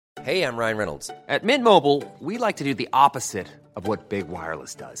Hey, I'm Ryan Reynolds. At Mint Mobile, we like to do the opposite of what Big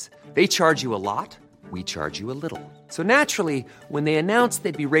Wireless does. They charge you a lot, we charge you a little. So naturally, when they announced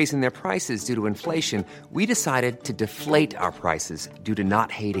they'd be raising their prices due to inflation, we decided to deflate our prices due to not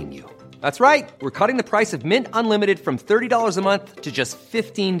hating you. That's right. We're cutting the price of Mint Unlimited from $30 a month to just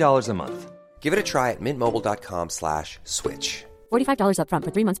 $15 a month. Give it a try at mintmobile.com/switch. $45 up front for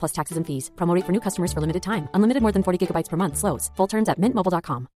 3 months plus taxes and fees. Promo rate for new customers for limited time. Unlimited more than 40 gigabytes per month. Slows full terms at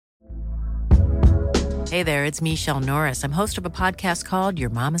mintmobile.com. Hey there, it's Michelle Norris. I'm host of a podcast called Your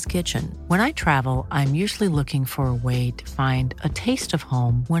Mama's Kitchen. When I travel, I'm usually looking for a way to find a taste of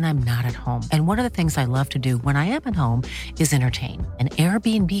home when I'm not at home. And one of the things I love to do when I am at home is entertain. And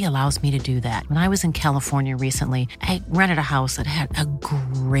Airbnb allows me to do that. When I was in California recently, I rented a house that had a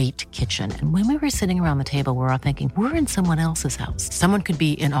great kitchen. And when we were sitting around the table, we're all thinking, we're in someone else's house. Someone could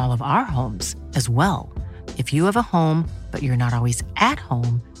be in all of our homes as well. If you have a home, but you're not always at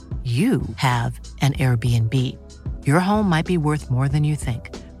home, you have an Airbnb. Your home might be worth more than you think.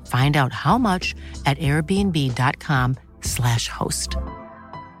 Find out how much at airbnb.com/host.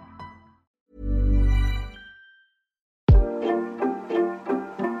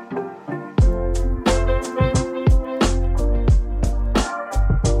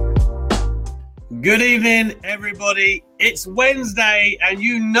 Good evening, everybody. It's Wednesday, and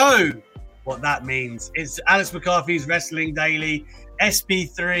you know what that means. It's Alex McCarthy's Wrestling Daily.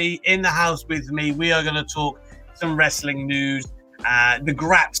 SP3 in the house with me. We are going to talk some wrestling news, the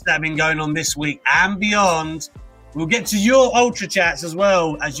graps that have been going on this week and beyond. We'll get to your ultra chats as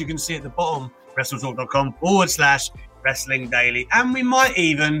well, as you can see at the bottom, WrestleTalk.com/Wrestling Daily. And we might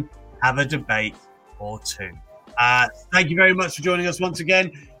even have a debate or two. Thank you very much for joining us once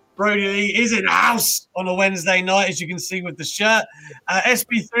again. Brody Lee is in the house on a Wednesday night, as you can see with the shirt.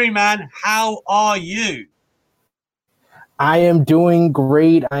 SP3, man, how are you? I am doing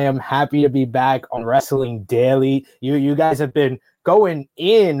great. I am happy to be back on Wrestling Daily. You guys have been going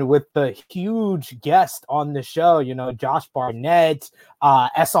in with the huge guest on the show. You know, Josh Barnett,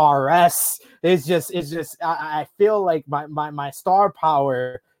 SRS. It's just. I feel like my star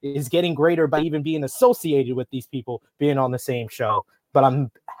power is getting greater by even being associated with these people being on the same show. But I'm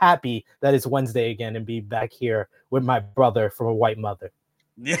happy that it's Wednesday again and be back here with my brother from a white mother.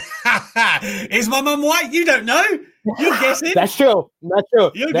 Is my mum white? You don't know. You're guessing. That's true. That's true.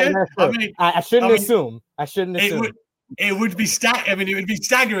 That's true. I mean, I shouldn't assume. It would be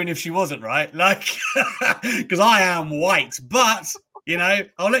staggering if she wasn't, right? Like, because I am white. But you know,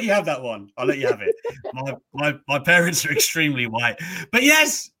 I'll let you have that one. I'll let you have it. My parents are extremely white. But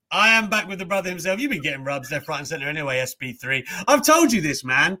yes, I am back with the brother himself. You've been getting rubs left, right, and center anyway. SP3. I've told you this,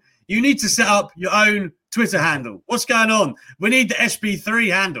 man. You need to set up your own Twitter handle. What's going on? We need the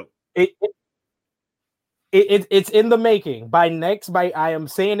SP3 handle. It's in the making. I am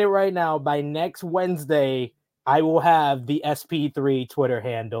saying it right now. By next Wednesday, I will have the SP3 Twitter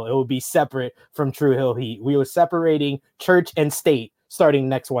handle. It will be separate from True Hill Heat. We are separating church and state starting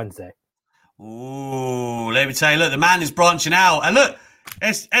next Wednesday. Ooh, let me tell you, look, the man is branching out. And look,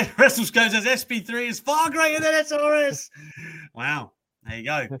 WrestleScope says SP3 is far greater than SRS. Wow. There you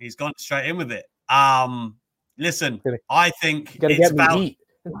go. He's gone straight in with it. Listen, I think it's about...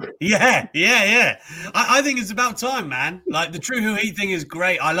 Yeah. I think it's about time, man. Like, the True Who Heat thing is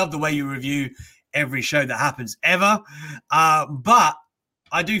great. I love the way you review every show that happens ever. But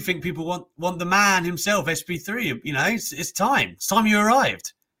I do think people want the man himself, SP3. You know, it's time. It's time you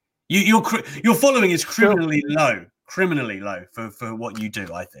arrived. Your following is criminally low for what you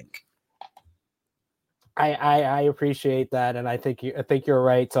do, I think. I appreciate that, and I think you're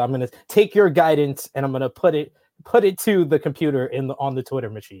right. So I'm going to take your guidance and I'm going to put it to the computer on the Twitter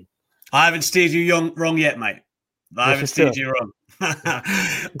machine. I haven't steered you wrong yet, mate. I haven't steered you wrong.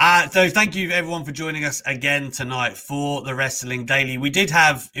 So thank you everyone for joining us again tonight for the Wrestling Daily.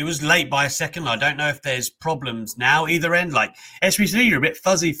 It was late by a second. I don't know if there's problems now either end. Like SP3, you're a bit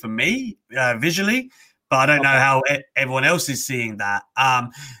fuzzy for me visually, but I don't know how everyone else is seeing that.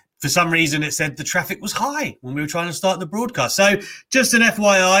 For some reason, it said the traffic was high when we were trying to start the broadcast. So just an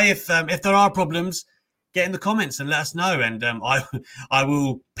FYI, if there are problems, get in the comments and let us know. And I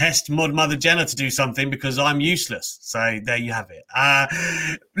will pest Mod Mother Jenna to do something because I'm useless. So there you have it.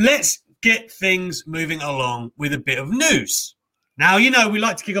 Let's get things moving along with a bit of news. Now, you know, we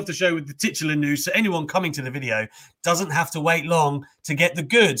like to kick off the show with the titular news, so anyone coming to the video doesn't have to wait long to get the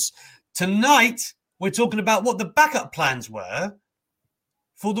goods. Tonight, we're talking about what the backup plans were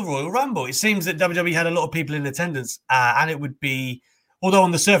for the Royal Rumble. It seems that WWE had a lot of people in attendance, and it would be, although on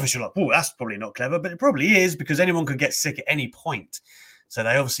the surface you're like, oh, that's probably not clever, but it probably is because anyone could get sick at any point. So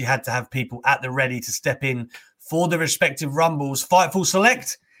they obviously had to have people at the ready to step in for the respective Rumbles. Fightful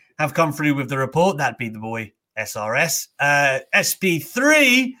Select have come through with the report. That'd be the boy SRS.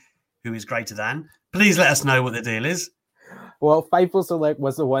 SP3, who is greater than, please let us know what the deal is. Well, Fightful Select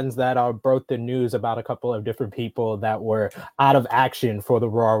was the ones that broke the news about a couple of different people that were out of action for the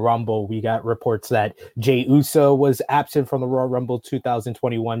Royal Rumble. We got reports that Jey Uso was absent from the Royal Rumble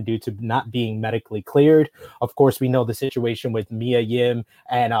 2021 due to not being medically cleared. Of course, we know the situation with Mia Yim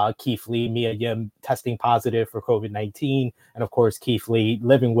and Keith Lee. Mia Yim testing positive for COVID-19, and of course, Keith Lee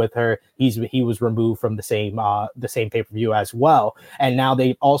living with her. He was removed from the same pay-per-view as well. And now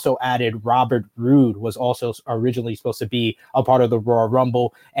they've also added Robert Roode, was also originally supposed to be a part of the Royal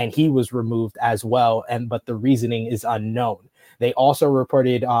Rumble, and he was removed as well. But the reasoning is unknown. They also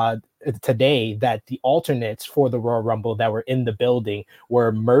reported today that the alternates for the Royal Rumble that were in the building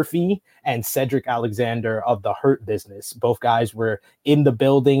were Murphy and Cedric Alexander of the Hurt Business. Both guys were in the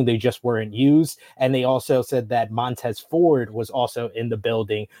building, they just weren't used. And they also said that Montez Ford was also in the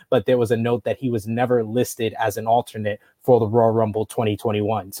building, but there was a note that he was never listed as an alternate for the Royal Rumble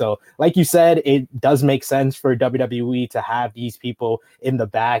 2021. So like you said, it does make sense for WWE to have these people in the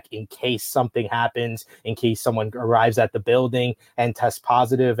back in case something happens, in case someone arrives at the building and tests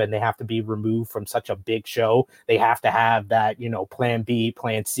positive and they have to be removed from such a big show. They have to have that, plan B,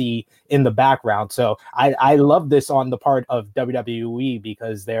 plan C in the background. So I love this on the part of WWE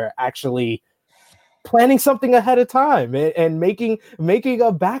because they're actually planning something ahead of time and making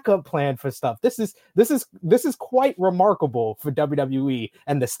a backup plan for stuff. This is quite remarkable for WWE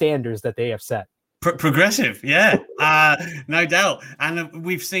and the standards that they have set. Progressive, yeah, no doubt. And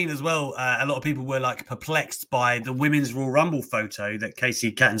we've seen as well, a lot of people were like perplexed by the women's Royal Rumble photo that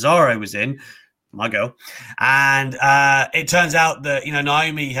Kacy Catanzaro was in, my girl. And it turns out that,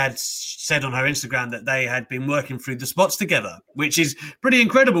 Naomi had said on her Instagram that they had been working through the spots together, which is pretty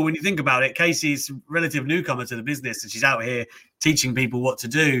incredible when you think about it. Kacy's a relative newcomer to the business and she's out here teaching people what to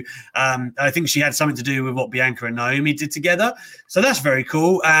do. I think she had something to do with what Bianca and Naomi did together. So that's very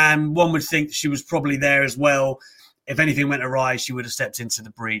cool. And one would think she was probably there as well. If anything went awry, she would have stepped into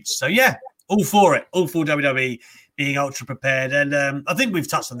the breach. So yeah, all for it. All for WWE being ultra prepared. And I think we've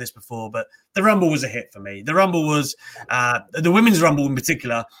touched on this before, but the Rumble was a hit for me. The Rumble was, the Women's Rumble in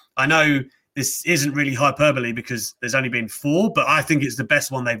particular, I know this isn't really hyperbole because there's only been 4, but I think it's the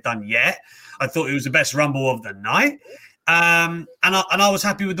best one they've done yet. I thought it was the best Rumble of the night. And I was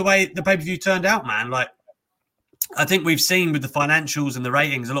happy with the way the pay-per-view turned out, man. Like, I think we've seen with the financials and the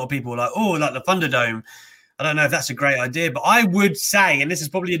ratings, a lot of people are like, oh, like the Thunderdome. I don't know if that's a great idea, but I would say, and this is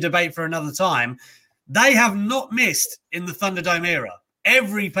probably a debate for another time, they have not missed in the Thunderdome era.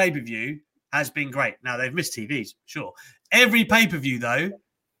 Every pay-per-view has been great. Now, they've missed TVs, sure. Every pay-per-view, though,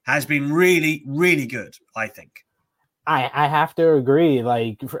 has been really, really good, I think. I have to agree.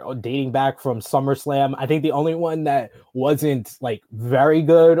 Like, dating back from SummerSlam, I think the only one that wasn't like very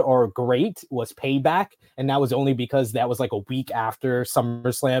good or great was Payback, and that was only because that was like a week after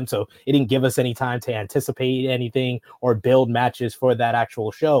SummerSlam, so it didn't give us any time to anticipate anything or build matches for that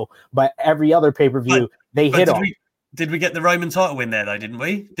actual show. But every other pay-per-view, they hit on. Did we get the Roman title win there, though, didn't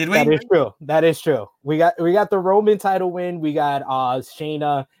we? Did we? That is true. We got the Roman title win. We got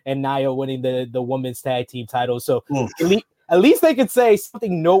Shayna and Nia winning the women's tag team title. So at least they could say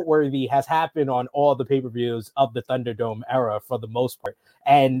something noteworthy has happened on all the pay-per-views of the Thunderdome era for the most part.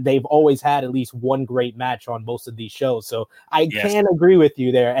 And they've always had at least one great match on most of these shows. So I can agree with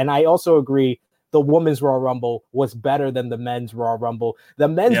you there. And I also agree the women's Royal Rumble was better than the men's Royal Rumble. The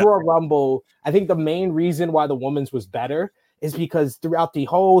men's Royal Rumble, I think the main reason why the women's was better is because throughout the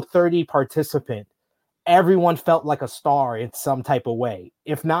whole 30 participant, everyone felt like a star in some type of way.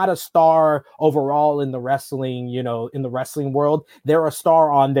 If not a star overall in the wrestling, in the wrestling world, they're a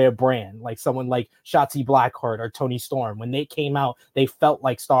star on their brand. Like someone like Shotzi Blackheart or Toni Storm. When they came out, they felt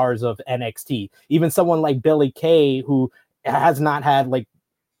like stars of NXT. Even someone like Billie Kay, who has not had like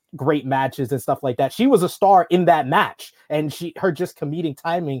great matches and stuff like that. She was a star in that match, and her just comedic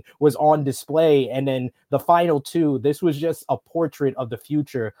timing was on display. And then the final 2, this was just a portrait of the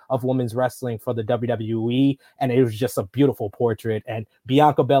future of women's wrestling for the WWE, and it was just a beautiful portrait. And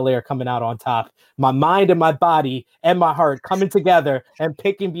Bianca Belair coming out on top, my mind and my body and my heart coming together and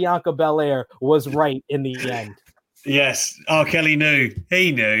picking Bianca Belair was right in the end. Yes. Oh, Kelly knew.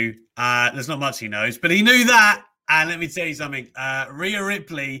 He knew. There's not much he knows, but he knew that. And let me tell you something, Rhea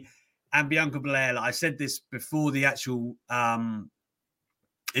Ripley and Bianca Belair, I said this before the actual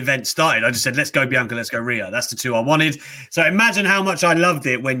event started. I just said, let's go Bianca, let's go Rhea. That's the 2 I wanted. So imagine how much I loved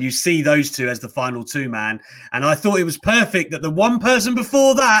it when you see those 2 as the final 2, man. And I thought it was perfect that the one person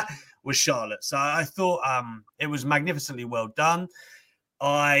before that was Charlotte. So I thought it was magnificently well done.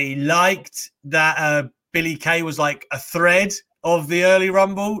 I liked that Billie Kay was like a thread of the early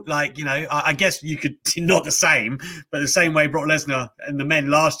Rumble. Like, you know, I guess you could, not the same, but the same way Brock Lesnar and the men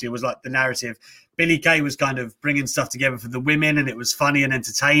last year was like the narrative. Billie Kay was kind of bringing stuff together for the women, and it was funny and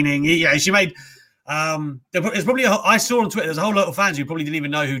entertaining. She made. There's probably I saw on Twitter there's a whole lot of fans who probably didn't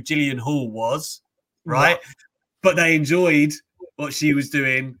even know who Jillian Hall was, right? Yeah. But they enjoyed what she was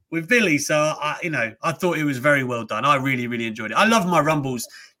doing with Billie. So I thought it was very well done. I really, really enjoyed it. I love my Rumbles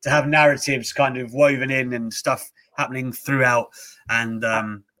to have narratives kind of woven in and stuff happening throughout. And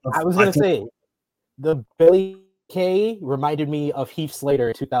I was going to say the Billie Kay reminded me of Heath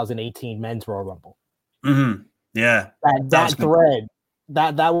Slater 2018 Men's Royal Rumble. Mm-hmm. Yeah, that thread.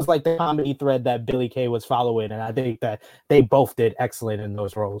 That was like the comedy thread that Billie Kay was following, and I think that they both did excellent in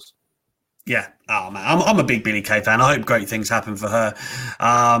those roles. Yeah, oh man, I'm a big Billie Kay fan. I hope great things happen for her.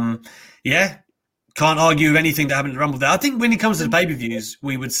 Yeah, can't argue with anything that happened at Rumble there. I think when it comes to the pay-per-views,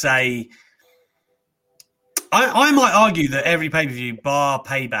 we would say I might argue that every pay-per-view bar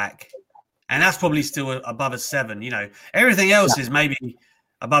Payback, and that's probably still above a 7. You know, everything else is maybe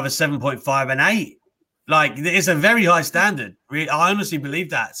above a 7.5 and 8. Like, it's a very high standard. I honestly believe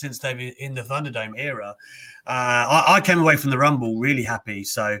that since they've been in the Thunderdome era. I came away from the Rumble really happy.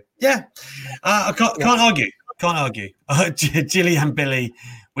 So, yeah, I can't argue. Can't argue. Jilly and Billy,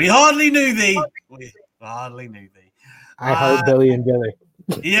 we hardly knew thee. I heard Billy and Billy.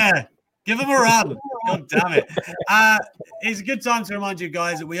 Yeah. Give them a run. God damn it. It's a good time to remind you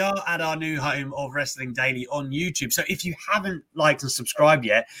guys that we are at our new home of Wrestling Daily on YouTube. So if you haven't liked and subscribed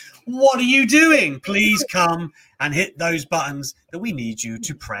yet, what are you doing? Please come and hit those buttons that we need you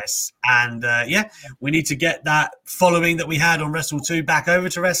to press. And we need to get that following that we had on Wrestle 2 back over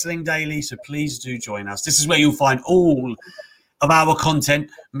to Wrestling Daily. So please do join us. This is where you'll find all of our content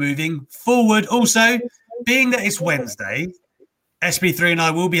moving forward. Also, being that it's Wednesday, SB3 and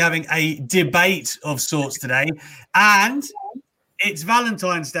I will be having a debate of sorts today, and it's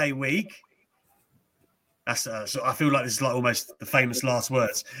Valentine's Day week. That's so I feel like this is like almost the famous last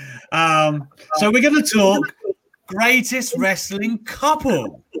words. So we're going to talk greatest wrestling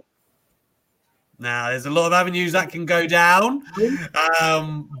couple. Now, there's a lot of avenues that can go down,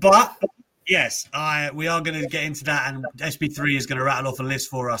 but yes, we are going to get into that, and SB3 is going to rattle off a list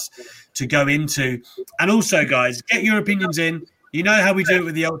for us to go into. And also, guys, get your opinions in. You know how we do it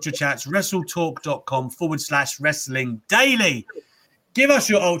with the Ultra Chats, wrestletalk.com/wrestling daily. Give us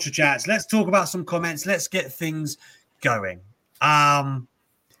your Ultra Chats. Let's talk about some comments. Let's get things going.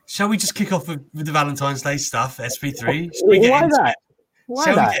 Shall we just kick off with the Valentine's Day stuff, SP3? Shall we get into it?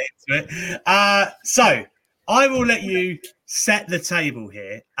 Shall we get into it? So I will let you set the table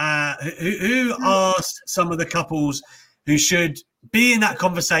here. Who are some of the couples who should be in that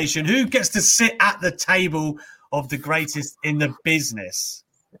conversation? Who gets to sit at the table of the greatest in the business?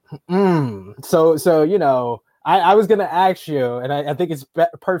 So you know, I was going to ask you, and I think it's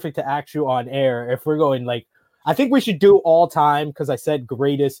perfect to ask you on air if we're going like, I think we should do all time because I said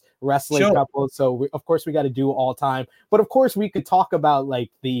greatest wrestling couples. So of course we got to do all time, but of course we could talk about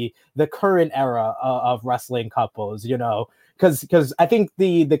like the current era of wrestling couples, you know, because I think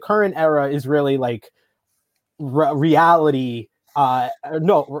the current era is really like reality.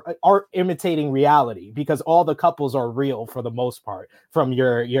 Art imitating reality, because all the couples are real for the most part, from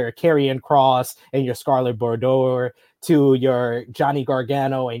your Karrion Kross and your Scarlett Bordeaux to your Johnny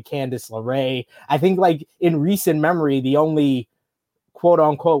Gargano and Candice LeRae. I think like in recent memory, the only quote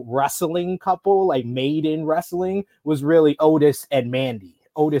unquote wrestling couple like made in wrestling was really Otis and Mandy.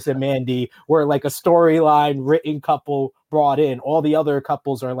 Otis and Mandy were like a storyline written couple brought in. All the other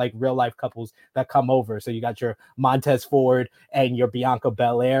couples are like real life couples that come over. So you got your Montez Ford and your Bianca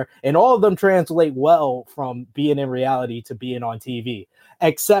Belair, and all of them translate well from being in reality to being on TV,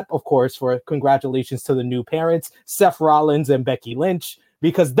 except of course for congratulations to the new parents, Seth Rollins and Becky Lynch,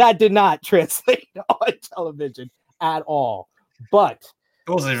 because that did not translate on television at all. But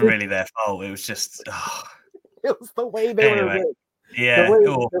it wasn't even really their fault. It was just it was the way they were written. Yeah,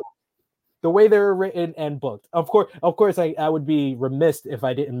 the way they were written and booked. Of course, I would be remiss if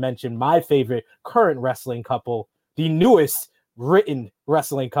I didn't mention my favorite current wrestling couple, the newest written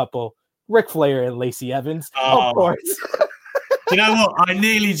wrestling couple, Ric Flair and Lacey Evans. Of course. You know what? I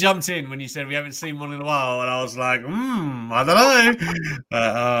nearly jumped in when you said we haven't seen one in a while, and I was like, I don't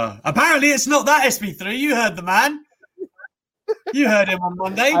know. Apparently, it's not that SB3. You heard the man. You heard him on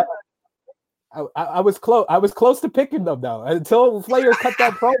Monday. I was close. I was close to picking them though until Flair cut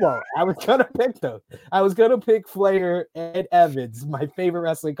that promo. I was gonna pick them. I was gonna pick Flair and Evans, my favorite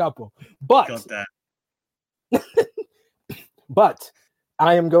wrestling couple. But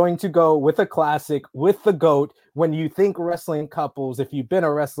I am going to go with a classic, with the GOAT. When you think wrestling couples, if you've been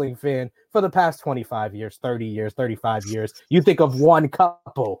a wrestling fan for the past 25 years, 30 years, 35 years, you think of one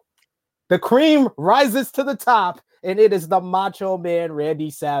couple. The cream rises to the top, and it is the Macho Man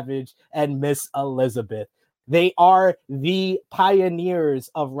Randy Savage and Miss Elizabeth. They are the pioneers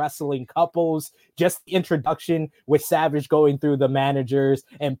of wrestling couples. Just the introduction with Savage going through the managers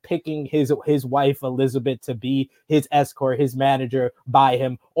and picking his wife Elizabeth to be his escort, his manager by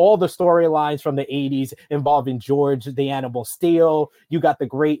him. All the storylines from the 80s involving George the Animal Steele. You got the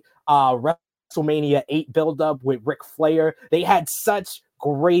great WrestleMania 8 buildup with Ric Flair. They had such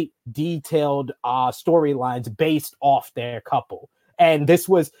great detailed storylines based off their couple. And this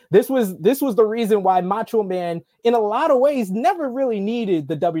was the reason why Macho Man, in a lot of ways, never really needed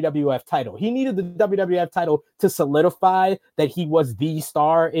the WWF title. He needed the WWF title to solidify that he was the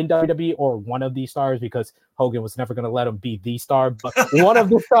star in WWE, or one of the stars, because Hogan was never going to let him be the star. But one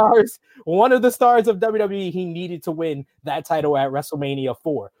of the stars of WWE, he needed to win that title at WrestleMania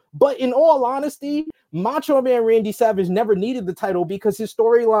 4. But in all honesty, Macho Man Randy Savage never needed the title because his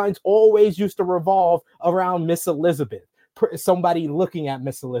storylines always used to revolve around Miss Elizabeth. Somebody looking at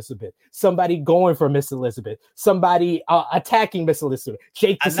Miss Elizabeth, somebody going for Miss Elizabeth, somebody attacking Miss Elizabeth,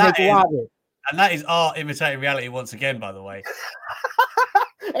 Jake the Snake Roberts. And that is art imitating reality once again, by the way.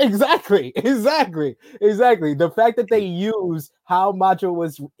 Exactly. The fact that they use how Macho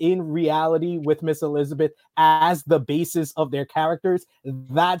was in reality with Miss Elizabeth as the basis of their characters,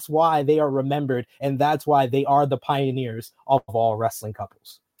 that's why they are remembered, and that's why they are the pioneers of all wrestling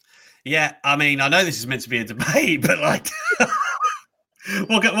couples. Yeah, I mean, I know this is meant to be a debate, but like,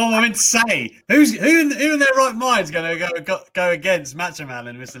 what am I meant to say? Who in their right mind is going to go against Macho Man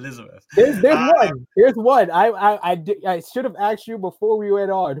and Miss Elizabeth? There's one. Here's one. I should have asked you before we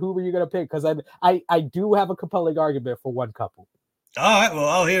went on. Who were you going to pick? Because I do have a compelling argument for one couple. All right, well,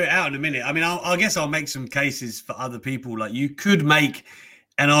 I'll hear it out in a minute. I mean, I guess I'll make some cases for other people. Like, you could make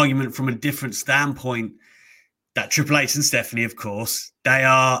an argument from a different standpoint. That Triple H and Stephanie, of course, they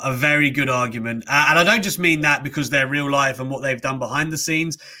are a very good argument. And I don't just mean that because they're real life and what they've done behind the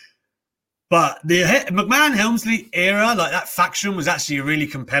scenes, but the McMahon-Helmsley era, like that faction, was actually a really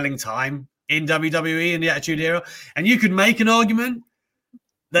compelling time in WWE in the Attitude Era. And you could make an argument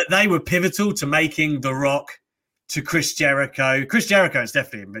that they were pivotal to making The Rock to Chris Jericho and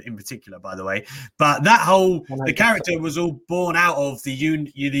Stephanie in particular, by the way. But that whole, the character was all born out of the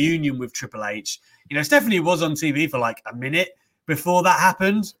union with Triple H. You know, Stephanie was on TV for like a minute before that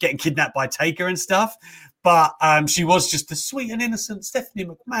happened, getting kidnapped by Taker and stuff. But she was just the sweet and innocent Stephanie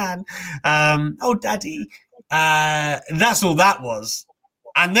McMahon. Oh, daddy. That's all that was.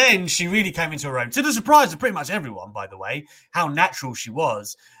 And then she really came into her own, to the surprise of pretty much everyone, by the way, how natural she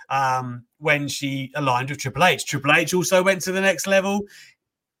was when she aligned with Triple H. Triple H also went to the next level.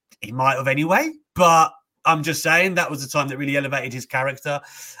 He might have anyway, but I'm just saying that was the time that really elevated his character.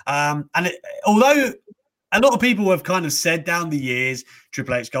 Although a lot of people have kind of said down the years,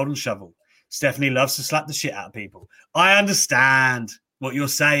 Triple H golden shovel, Stephanie loves to slap the shit out of people. I understand what you're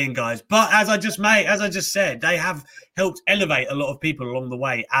saying, guys, but as I just said, they have helped elevate a lot of people along the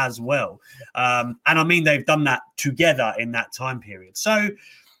way as well. And I mean, they've done that together in that time period. So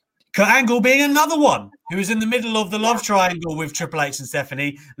Kurt Angle being another one who was in the middle of the love triangle with Triple H and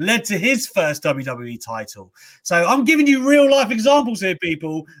Stephanie led to his first WWE title. So I'm giving you real life examples here,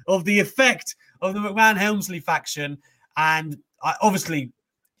 people, of the effect of the McMahon-Helmsley faction. And I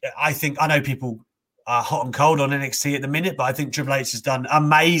know people are hot and cold on NXT at the minute, but I think Triple H has done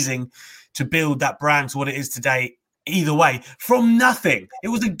amazing to build that brand to what it is today. Either way, from nothing, it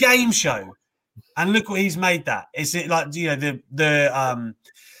was a game show, and look what he's made that. It's like, you know,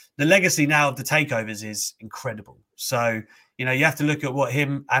 the legacy now of the takeovers is incredible. So, you know, you have to look at what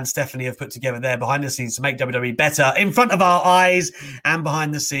him and Stephanie have put together there behind the scenes to make WWE better in front of our eyes and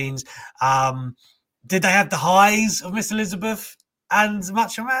behind the scenes. Did they have the highs of Miss Elizabeth and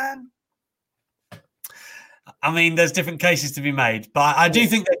Macho Man? I mean, there's different cases to be made, but I do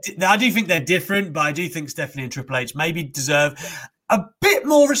think they're different. But I do think Stephanie and Triple H maybe deserve a bit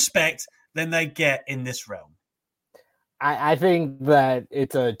more respect than they get in this realm. I think that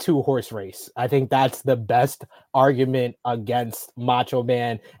it's a 2-horse race. I think that's the best argument against Macho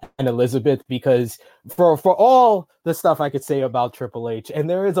Man and Elizabeth, because for all the stuff I could say about Triple H, and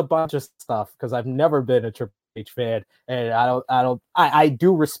there is a bunch of stuff because I've never been a Triple H fan, and I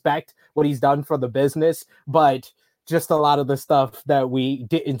do respect what he's done for the business, but just a lot of the stuff that we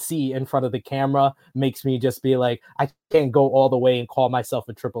didn't see in front of the camera makes me just be like, I can't go all the way and call myself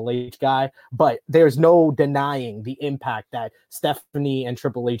a Triple H guy, but there's no denying the impact that Stephanie and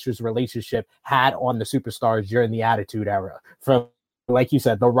Triple H's relationship had on the superstars during the Attitude Era. From like you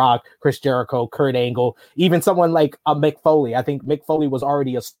said, The Rock, Chris Jericho, Kurt Angle, even someone like Mick Foley. I think Mick Foley was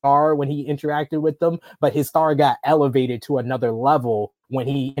already a star when he interacted with them, but his star got elevated to another level when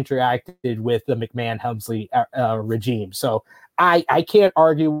he interacted with the McMahon-Helmsley regime. So I can't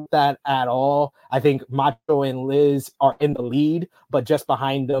argue with that at all. I think Macho and Liz are in the lead, but just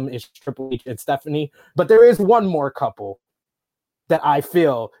behind them is Triple H and Stephanie. But there is one more couple that I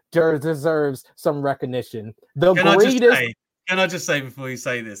feel deserves some recognition. Can I just say before you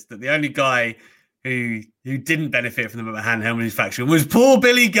say this that the only guy who didn't benefit from the McMahon-Helmsley faction was poor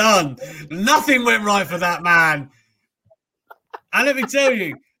Billy Gunn. Nothing went right for that man. And let me tell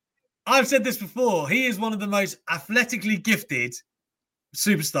you, I've said this before, he is one of the most athletically gifted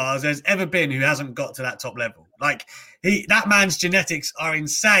superstars there's ever been who hasn't got to that top level. Like, that man's genetics are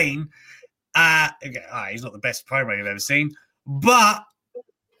insane. He's not the best promo you've ever seen, but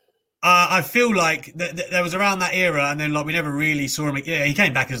I feel like there was around that era, and then like we never really saw him. Yeah, he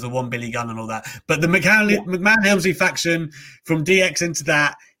came back as the one Billy Gunn and all that. But the McMahon-Helmsley faction, from DX into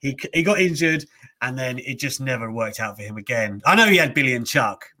that, he got injured, and then it just never worked out for him again. I know he had Billy and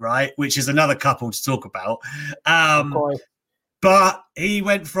Chuck, right, which is another couple to talk about. Of course. But he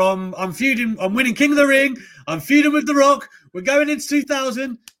went from I'm winning King of the Ring, I'm feuding with The Rock, we're going into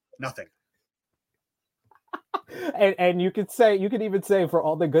 2000, nothing. And you could even say for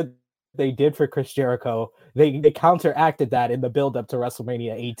all the good they did for Chris Jericho, they counteracted that in the build-up to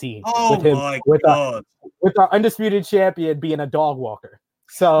WrestleMania 18. Oh with God! With our undisputed champion being a dog walker.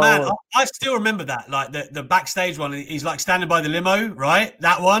 So man, I still remember that, like the backstage one. He's like standing by the limo, right?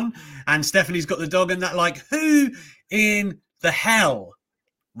 That one, and Stephanie's got the dog, and that. Like, who in the hell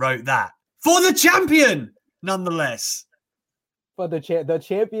wrote that for the champion? Nonetheless. But the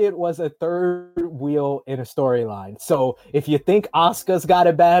champion was a third wheel in a storyline. So if you think Asuka's got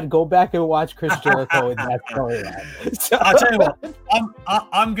it bad, go back and watch Chris Jericho in that storyline. So, I'll tell you what,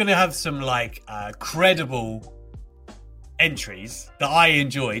 I'm gonna have some like credible entries that I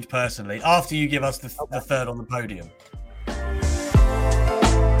enjoyed personally after you give us the third on the podium.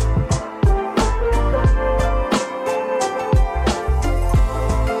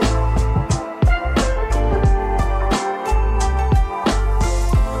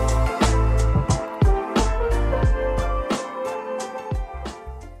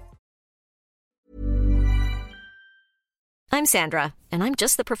 I'm Sandra, and I'm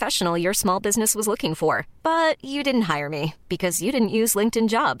just the professional your small business was looking for. But you didn't hire me because you didn't use LinkedIn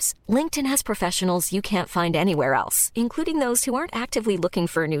Jobs. LinkedIn has professionals you can't find anywhere else, including those who aren't actively looking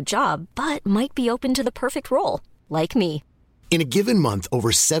for a new job, but might be open to the perfect role, like me. In a given month,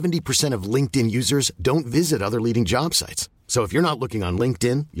 over 70% of LinkedIn users don't visit other leading job sites. So if you're not looking on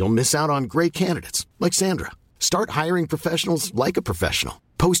LinkedIn, you'll miss out on great candidates like Sandra. Start hiring professionals like a professional.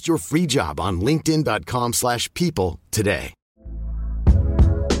 Post your free job on linkedin.com/people today.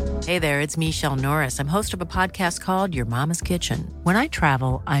 Hey there, it's Michelle Norris. I'm host of a podcast called Your Mama's Kitchen. When I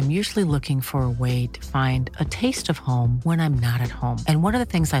travel, I'm usually looking for a way to find a taste of home when I'm not at home. And one of the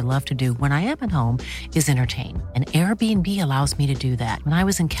things I love to do when I am at home is entertain. And Airbnb allows me to do that. When I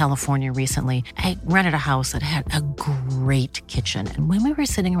was in California recently, I rented a house that had a great kitchen. And when we were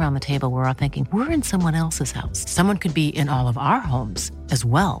sitting around the table, we were all thinking, we're in someone else's house. Someone could be in all of our homes as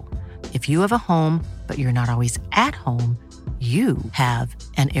well. If you have a home, but you're not always at home, you have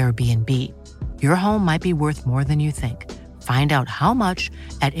an Airbnb. Your home might be worth more than you think. Find out how much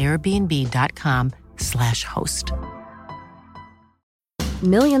at airbnb.com/host.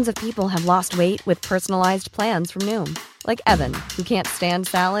 Millions of people have lost weight with personalized plans from Noom. Like Evan, who can't stand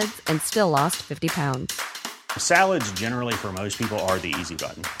salads and still lost 50 pounds. Salads generally for most people are the easy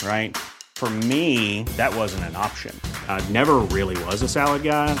button, right? For me, that wasn't an option. I never really was a salad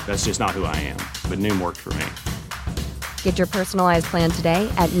guy. That's just not who I am. But Noom worked for me. Get your personalized plan today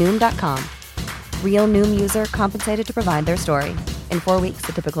at Noom.com. Real Noom user compensated to provide their story. In 4 weeks,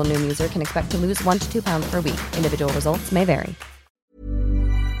 the typical Noom user can expect to lose 1 to 2 pounds per week. Individual results may vary.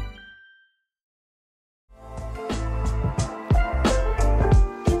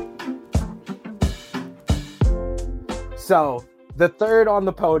 So the third on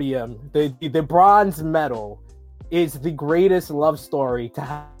the podium, the bronze medal, is the greatest love story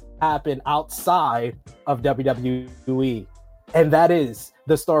to happen outside of WWE, and that is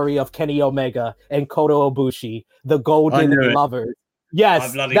the story of Kenny Omega and Kota Ibushi, the Golden Lovers.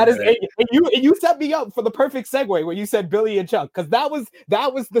 Yes, that is, and you set me up for the perfect segue where you said Billy and Chuck, because that was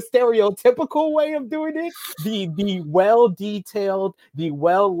the stereotypical way of doing it, the well detailed, the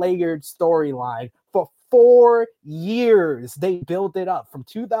well layered storyline for 4 years they built it up from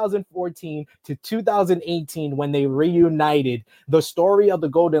 2014 to 2018 when they reunited. The story of the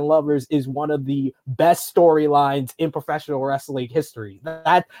Golden Lovers is one of the best storylines in professional wrestling history.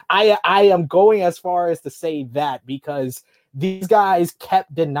 That I am going as far as to say that, because these guys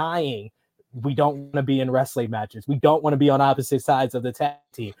kept denying, we don't want to be in wrestling matches, we don't want to be on opposite sides of the tag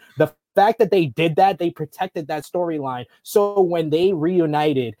team. The fact that they did that, they protected that storyline. So when they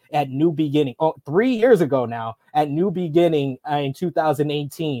reunited at New Beginning, 3 years ago now, at New Beginning in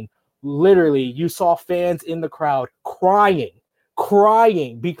 2018, literally you saw fans in the crowd crying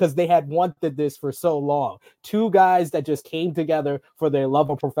because they had wanted this for so long. Two guys that just came together for their love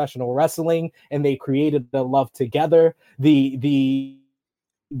of professional wrestling, and they created the love together. The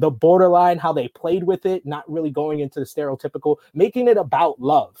borderline, how they played with it, not really going into the stereotypical, making it about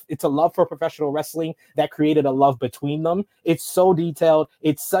love. It's a love for professional wrestling that created a love between them. It's so detailed.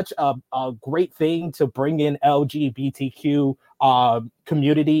 It's such a great thing to bring in LGBTQ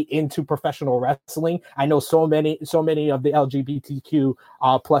community into professional wrestling. I know so many of the LGBTQ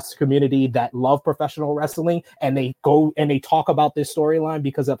plus community that love professional wrestling, and they go and they talk about this storyline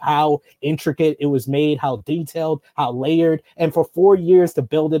because of how intricate it was made, how detailed, how layered. And for 4 years to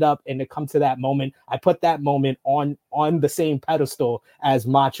build it up and to come to that moment, I put that moment on the same pedestal as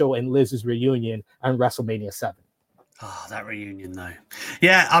Macho and Liz's reunion on WrestleMania 7. Oh, that reunion though.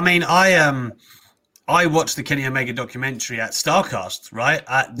 Yeah, I mean, I watched the Kenny Omega documentary at Starcast, right?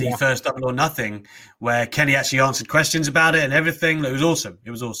 At the first Double or Nothing, where Kenny actually answered questions about it and everything. It was awesome.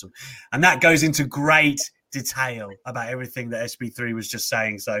 It was awesome. And that goes into great detail about everything that SB3 was just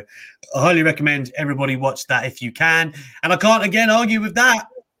saying. So I highly recommend everybody watch that if you can. And I can't, again, argue with that.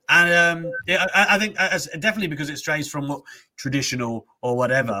 And I think definitely because it strays from what traditional or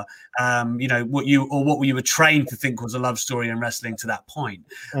whatever, what you were trained to think was a love story in wrestling to that point.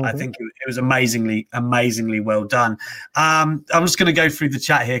 Mm-hmm. I think it was amazingly well done. I'm just going to go through the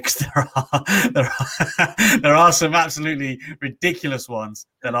chat here because there are some absolutely ridiculous ones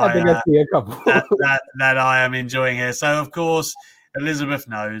that I see a couple. that I am enjoying here. So of course, Elizabeth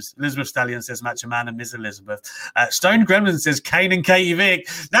knows. Elizabeth Stallion says Macho Man and Miss Elizabeth. Stone Gremlin says Kane and Katie Vick.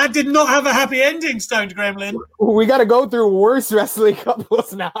 That did not have a happy ending, Stone Gremlin. We got to go through worse wrestling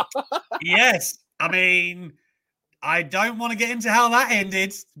couples now. Yes. I mean, I don't want to get into how that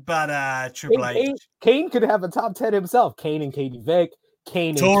ended, but Triple H. Kane could have a top 10 himself. Kane and Katie Vick.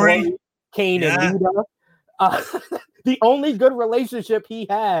 Kane and Tori. Kane and Lita. The only good relationship he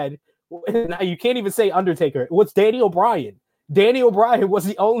had, you can't even say Undertaker, was Danny O'Brien. Danny O'Brien was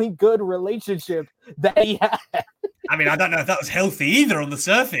the only good relationship that he had. I mean, I don't know if that was healthy either on the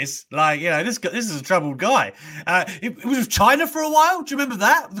surface. This is a troubled guy. It was with China for a while. Do you remember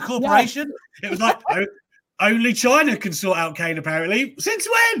that? The corporation? Yeah. It was like, only China can sort out Kane, apparently. Since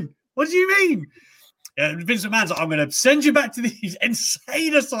when? What do you mean? Vince McMahon's like, I'm going to send you back to the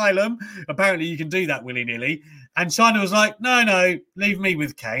insane asylum. Apparently, you can do that willy-nilly. And China was like, no, leave me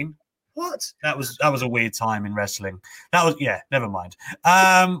with Kane. What? That was a weird time in wrestling. Never mind.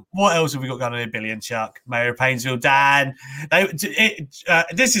 What else have we got going on here? Billy and Chuck, Mayor of Painesville, Dan.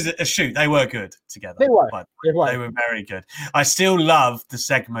 This is a shoot. They were good together. They were very good. I still love the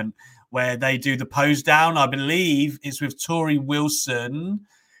segment where they do the pose down. I believe it's with Tori Wilson.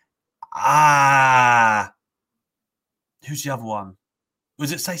 Who's the other one?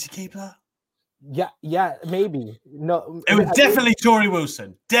 Was it Stacey Keibler? Yeah, maybe. No, it was definitely Tori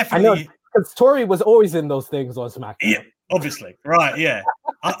Wilson. Definitely. I know, because Tori was always in those things on SmackDown. Yeah, obviously. Right, yeah.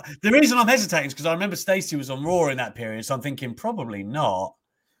 The reason I'm hesitating is because I remember Stacey was on Raw in that period, so I'm thinking probably not.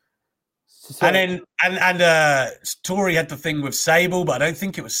 So, and then Tori had the thing with Sable, but I don't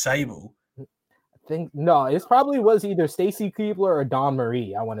think it was Sable. I think no, it probably was either Stacey Keibler or Dawn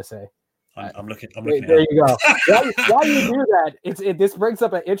Marie, I want to say. I'm looking. There you go. While you do that, this brings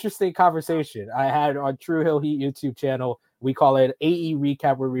up an interesting conversation I had on True Hill Heat YouTube channel. We call it AE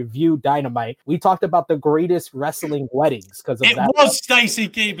Recap. We review Dynamite. We talked about the greatest wrestling weddings because it was Stacey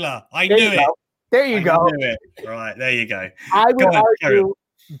Keibler. I knew it. There you go. Right, there you go. I would argue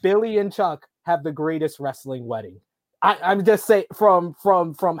Billy and Chuck have the greatest wrestling wedding. I'm just saying from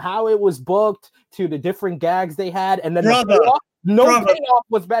how it was booked to the different gags they had, and then payoff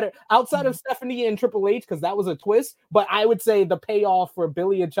was better outside of Stephanie and Triple H because that was a twist. But I would say the payoff for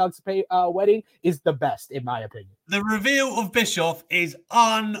Billy and Chuck's wedding is the best, in my opinion. The reveal of Bischoff is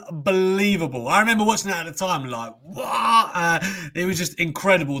unbelievable. I remember watching that at the time, like, what? It was just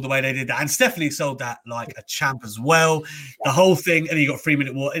incredible the way they did that. And Stephanie sold that like a champ as well. The whole thing, and you got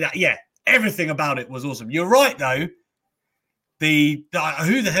 3-minute war. Yeah, everything about it was awesome. You're right, though.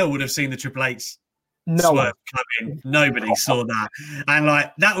 Who the hell would have seen the Triple H Swerve coming. Nobody saw that. And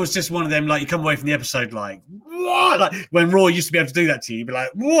like that was just one of them, like you come away from the episode like, what? Like when Raw used to be able to do that to you, you'd be like,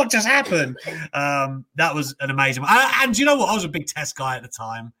 what just happened? That was an amazing one. And you know what? I was a big Test guy at the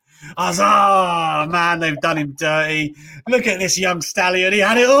time. I was, oh man, they've done him dirty. Look at this young stallion. He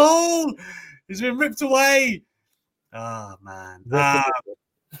had it all. He's been ripped away. Oh man.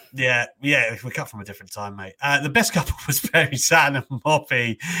 Yeah, if we cut from a different time, mate. The best couple was Perry Saturn and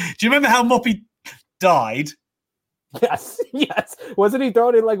Moppy. Do you remember how Moppy died? Yes. Wasn't he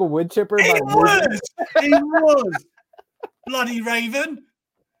thrown in like a wood chipper? He was. Bloody Raven.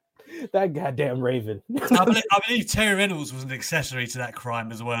 That goddamn Raven. I believe Terry Reynolds was an accessory to that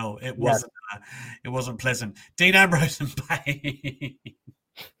crime as well. It wasn't. It wasn't pleasant. Dean Ambrose and Paige.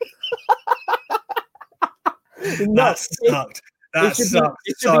 That sucked. That sucked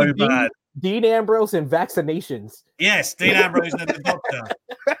so bad. Dean Ambrose and vaccinations. Yes, Dean Ambrose and the doctor.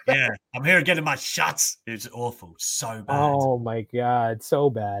 Yeah, I'm here getting my shots. It's awful. So bad. Oh my God. So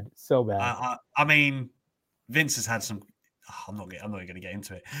bad. I mean, Vince has had some. I'm not going to get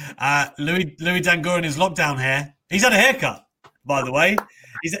into it. Louis Dangoor in his lockdown hair. He's had a haircut, by the way.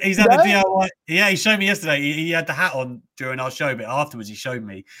 He's had a DIY. Yeah, he showed me yesterday. He had the hat on during our show, but afterwards he showed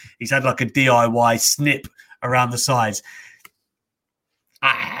me he's had like a DIY snip around the sides.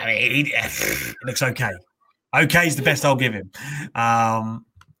 It looks okay. Okay is the best I'll give him.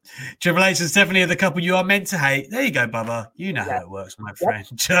 Triple H and Stephanie are the couple you are meant to hate. There you go, Bubba. You know how it works, my friend.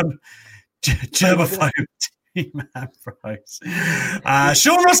 Germaphobe. Man froze.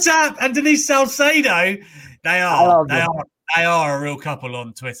 Sean Ross Sapp and Denise Salcedo, they are a real couple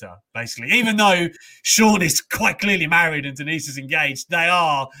on Twitter, basically. Even though Sean is quite clearly married and Denise is engaged, they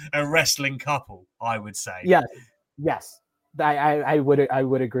are a wrestling couple, I would say. Yes. I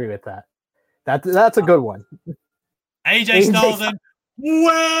would agree with that. That's a good one. AJ Styles and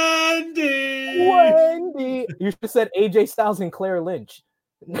Wendy. You should have said AJ Styles and Claire Lynch.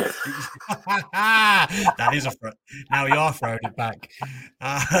 That is a front. Now you are throwing it back.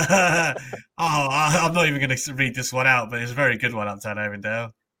 I'm not even going to read this one out, but it's a very good one, Uptown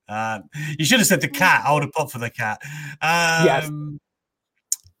Avondale. You should have said the cat. I would have popped for the cat. Yes.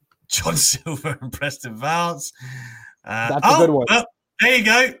 John Silver and Preston Vance. That's a good one. Well, there you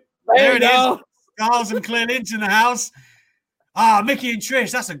go. There it is. Styles and Claire Lynch in the house. Mickey and Trish.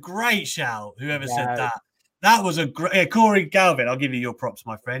 That's a great shout. Whoever said that. That was a great Corey Galvin. I'll give you your props,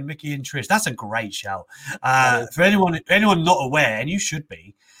 my friend. Mickey and Trish. That's a great shout. For anyone not aware, and you should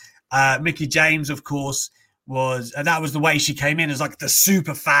be, Mickey James, of course, was that was the way she came in as like the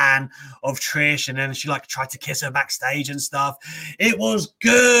super fan of Trish, and then she like tried to kiss her backstage and stuff. It was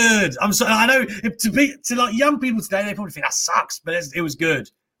good. I know to like young people today, they probably think that sucks, but it was good,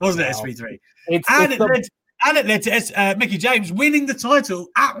 wasn't it? SV3, it led to Mickey James winning the title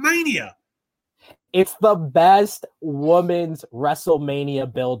at Mania. It's the best women's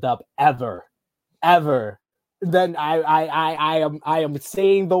WrestleMania build-up ever. Then I am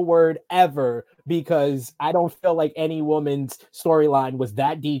saying the word ever because I don't feel like any woman's storyline was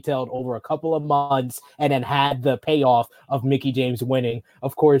that detailed over a couple of months and then had the payoff of Mickey James winning.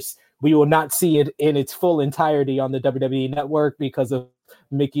 Of course, we will not see it in its full entirety on the WWE Network because of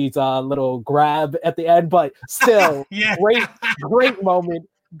Mickey's little grab at the end, but still, great moment.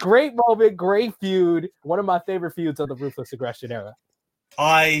 Great moment, great feud. One of my favorite feuds of the Ruthless Aggression era.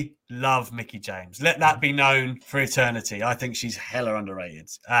 I love Mickey James. Let that be known for eternity. I think she's hella underrated.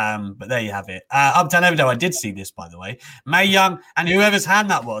 But there you have it. Uptown Overdale, I did see this, by the way. Mae Young and whoever's hand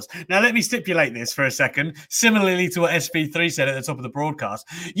that was. Now, let me stipulate this for a second. Similarly to what SP3 said at the top of the broadcast,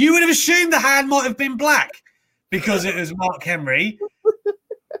 you would have assumed the hand might have been black because it was Mark Henry.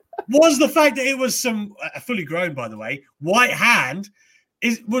 Was the fact that it was some fully grown, by the way, white hand...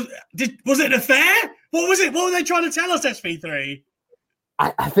 Was it an affair? What was it? What were they trying to tell us, SP3?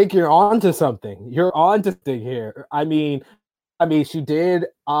 I think you're on to something. You're on to something here. I mean, she did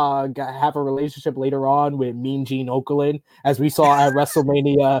have a relationship later on with Mean Gene Okerlund, as we saw at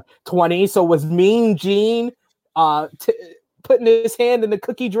WrestleMania 20. So was Mean Gene putting his hand in the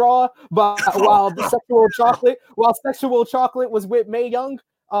cookie drawer while sexual chocolate was with Mae Young?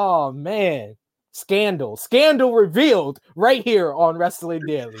 Oh man. Scandal revealed right here on Wrestling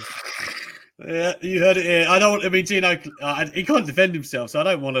Daily. Yeah, you heard it here. Gino, he can't defend himself, so I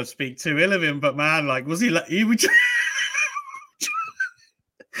don't want to speak too ill of him. But man, like, was he? We're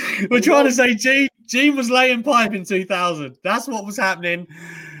trying to say Gene was laying pipe in 2000. That's what was happening,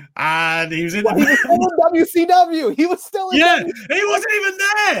 and he was in. He was still in WCW. He was still in. Yeah, he wasn't even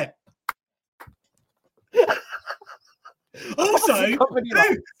there. Also,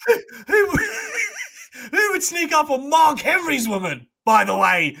 Who would sneak up on Mark Henry's woman, by the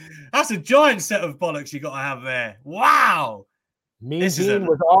way? That's a giant set of bollocks you got to have there. Wow. Mean Gene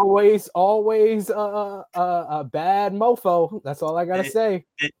was always a bad mofo. That's all I got to say.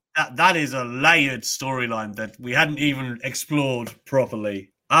 That is a layered storyline that we hadn't even explored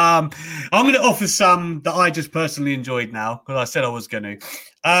properly. I'm going to offer some that I just personally enjoyed now because I said I was going to.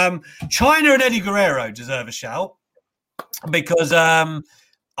 Chyna and Eddie Guerrero deserve a shout because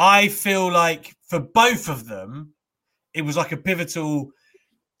I feel like for both of them, it was like a pivotal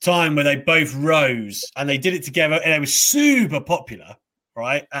time where they both rose and they did it together and it was super popular,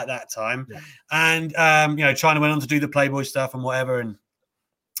 right, at that time. Yeah. And, Chyna went on to do the Playboy stuff and whatever, and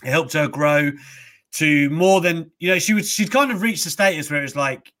it helped her grow to more than, she'd kind of reached the status where it was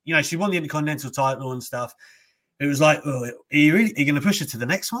like, she won the Intercontinental title and stuff. It was like, oh, are you going to push her to the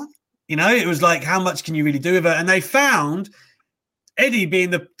next one? It was like, how much can you really do with her? And they found Eddie, being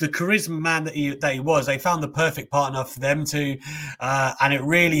the charisma man that he was, they found the perfect partner for them to, and it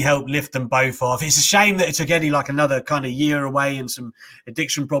really helped lift them both off. It's a shame that it took Eddie like another kind of year away and some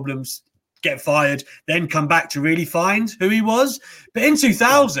addiction problems, get fired, then come back to really find who he was. But in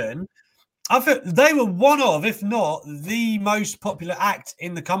 2000, I feel they were one of, if not the most popular act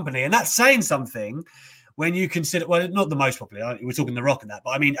in the company. And that's saying something when you consider, well, not the most popular, we're talking The Rock and that,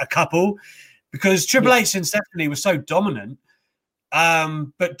 but I mean a couple, because Triple H and Stephanie were so dominant.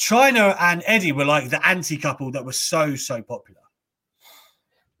 But Chyna and Eddie were like the anti-couple that was so popular.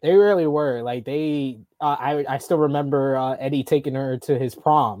 They really were. Like I still remember Eddie taking her to his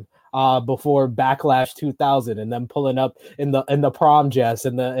prom before Backlash 2000, and then pulling up in the prom dress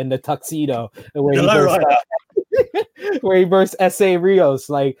and the tuxedo where he burst S.A. Rios.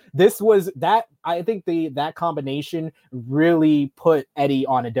 Like this was that. I think that combination really put Eddie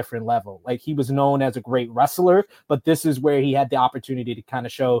on a different level. Like he was known as a great wrestler, but this is where he had the opportunity to kind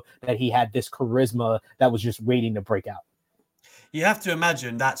of show that he had this charisma that was just waiting to break out. You have to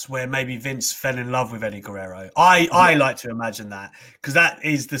imagine that's where maybe Vince fell in love with Eddie Guerrero. I like to imagine that because that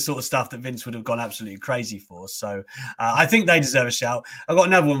is the sort of stuff that Vince would have gone absolutely crazy for. So I think they deserve a shout. I've got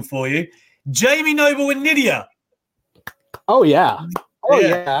another one for you. Jamie Noble and Nidia. Oh, yeah.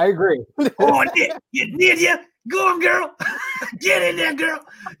 Yeah, I agree. Oh, Nidia, go on, girl. Get in there, girl.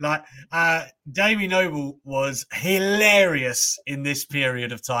 Like, Jamie Noble was hilarious in this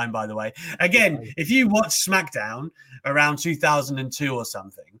period of time, by the way. Again, if you watch SmackDown around 2002 or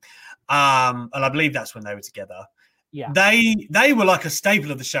something, and I believe that's when they were together, yeah, they were like a staple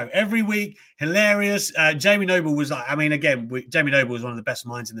of the show every week. Hilarious. Jamie Noble was like, Jamie Noble was one of the best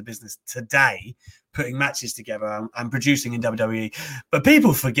minds in the business today, putting matches together and producing in WWE. But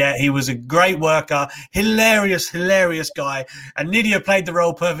people forget he was a great worker, hilarious guy. And Nidia played the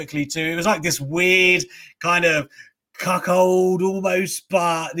role perfectly too. It was like this weird kind of cuckold almost,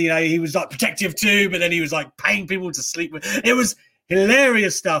 but he was like protective too, but then he was like paying people to sleep with. It was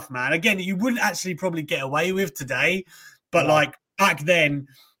hilarious stuff, man. Again, you wouldn't actually probably get away with today, but like back then,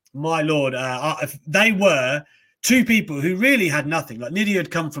 my lord, they were two people who really had nothing. Like Nidia had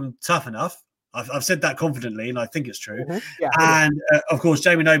come from Tough Enough. I've said that confidently, and I think it's true. Mm-hmm. Yeah, and of course,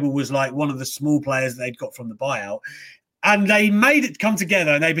 Jamie Noble was like one of the small players that they'd got from the buyout, and they made it come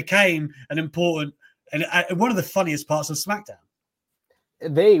together, and they became an important and one of the funniest parts of SmackDown.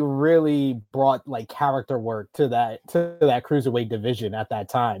 They really brought like character work to that cruiserweight division at that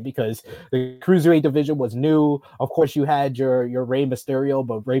time, because the cruiserweight division was new. Of course, you had your Rey Mysterio,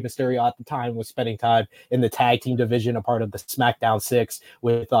 but Rey Mysterio at the time was spending time in the tag team division, a part of the SmackDown 6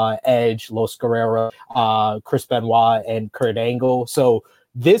 with Edge, Los Guerrero, Chris Benoit, and Kurt Angle. So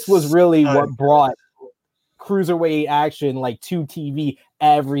this was really what brought cruiserweight action like to TV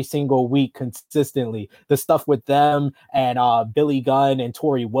every single week consistently. The stuff with them and Billy Gunn and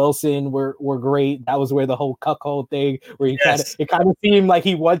Tori Wilson were great. That was where the whole cuckold thing, where it kind of seemed like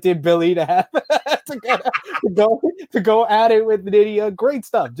he wanted Billy to have to go at it with Nidia. Great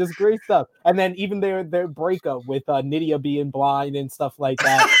stuff, just great stuff. And then even their breakup with Nidia being blind and stuff like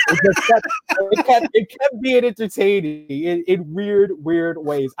that. It kept being entertaining in weird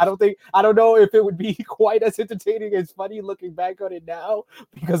ways. I don't know if it would be quite as entertaining as funny looking back on it now,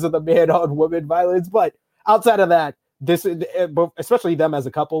 because of the man-on-woman violence, but outside of that, this, especially them as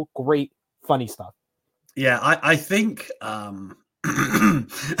a couple, great funny stuff. Yeah, I think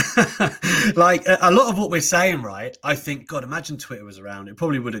like a lot of what we're saying, right? I think, God, imagine Twitter was around, it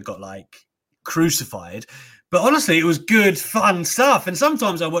probably would have got like crucified. But honestly, it was good, fun stuff. And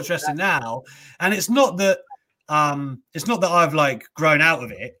sometimes I watch wrestling now, and it's not that I've like grown out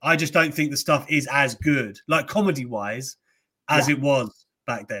of it. I just don't think the stuff is as good, like comedy-wise, as it was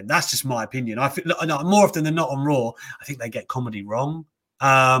back then. That's just my opinion. I feel more often than not on Raw, I think they get comedy wrong.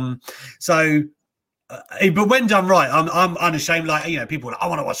 So but when done right, I'm unashamed. Like, you know, people are like, I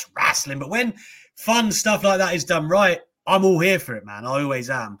want to watch wrestling, but when fun stuff like that is done right, I'm all here for it, man. I always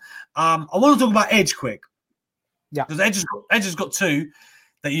am. I want to talk about Edge quick. Yeah. Because Edge has got two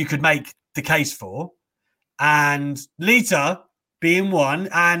that you could make the case for. And Lita being one.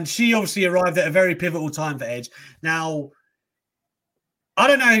 And she obviously arrived at a very pivotal time for Edge. Now, I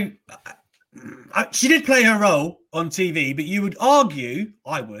don't know. She did play her role on TV, but you would argue,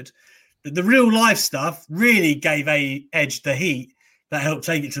 I would, that the real life stuff really gave Edge the heat that helped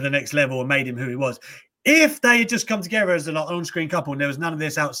take it to the next level and made him who he was. If they had just come together as an on-screen couple and there was none of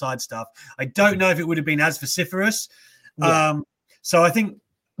this outside stuff, I don't know if it would have been as vociferous. Yeah. So I think,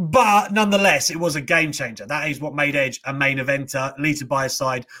 but nonetheless, it was a game changer. That is what made Edge a main eventer. Lita by his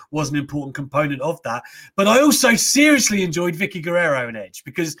side was an important component of that. But I also seriously enjoyed Vicky Guerrero and Edge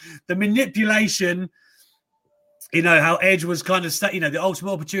because the manipulation, you know, how Edge was kind of, the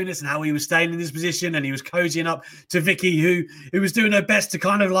ultimate opportunist and how he was staying in this position and he was cozying up to Vicky, who was doing her best to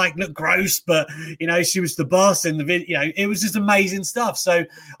kind of like look gross, but, you know, she was the boss in the video. You know, it was just amazing stuff. So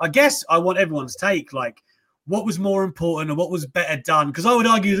I guess I want everyone's take, like, what was more important or what was better done? Because I would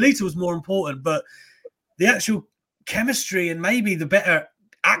argue Lita was more important, but the actual chemistry and maybe the better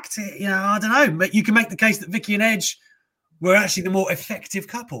acting, you know, I don't know. But you can make the case that Vicky and Edge were actually the more effective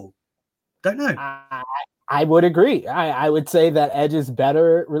couple. Don't know. I would agree. I would say that Edge's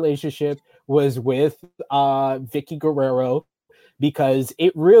better relationship was with Vicky Guerrero because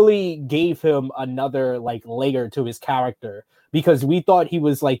it really gave him another like layer to his character because we thought he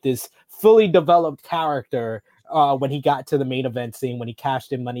was like this fully developed character when he got to the main event scene, when he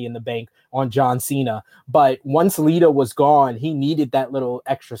cashed in Money in the Bank on John Cena. But once Lita was gone, he needed that little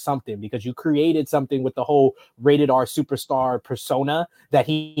extra something because you created something with the whole rated R superstar persona that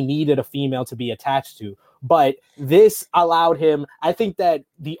he needed a female to be attached to. But this allowed him, I think that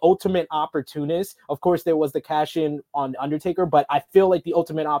the ultimate opportunist, of course, there was the cash in on Undertaker, but I feel like the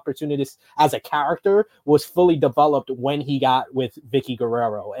ultimate opportunist as a character was fully developed when he got with Vicky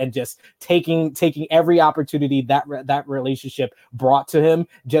Guerrero and just taking every opportunity that relationship brought to him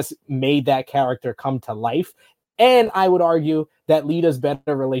just made that character come to life. And I would argue that Lita's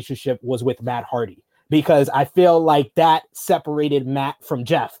better relationship was with Matt Hardy, because I feel like that separated Matt from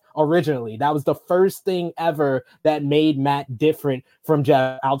Jeff originally. That was the first thing ever that made Matt different from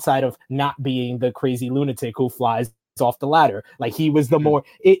Jeff outside of not being the crazy lunatic who flies off the ladder. Like he was the more,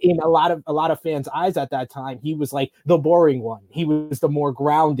 in a lot of fans' eyes at that time, he was like the boring one. He was the more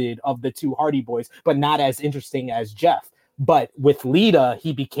grounded of the two Hardy Boys, but not as interesting as Jeff. But with Lita,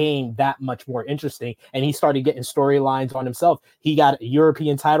 he became that much more interesting, and he started getting storylines on himself. He got a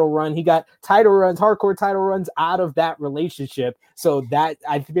European title run. He got title runs, hardcore title runs out of that relationship. So that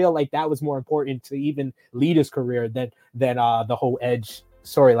I feel like that was more important to even Lita's career than the whole Edge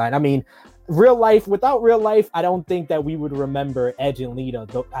storyline. I mean, without real life, I don't think that we would remember Edge and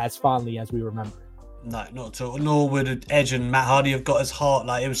Lita as fondly as we remember. No, not at all. Nor would Edge and Matt Hardy have got as hard.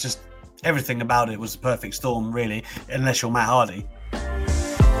 Like it was just. Everything about it was a perfect storm, really, unless you're Matt Hardy.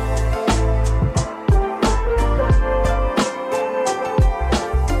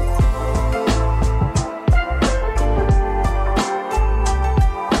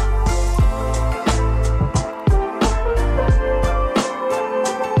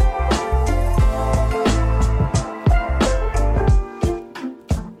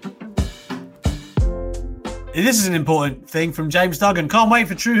 This is an important thing from James Duggan. Can't wait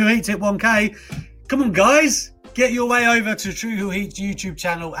for True Who Heats hit 1K. Come on, guys. Get your way over to True Who Heats YouTube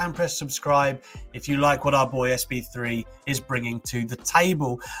channel and press subscribe if you like what our boy SB3 is bringing to the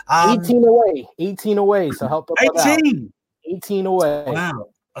table. 18 away. So help us 18? out. 18 away. Wow.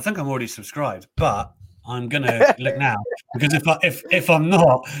 I think I'm already subscribed, but I'm going to look now because if I'm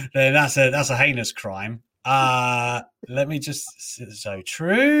not, then that's a heinous crime. Let me just, so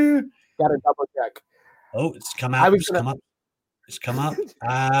True. Got to double check. Oh, it's come out. It's come up.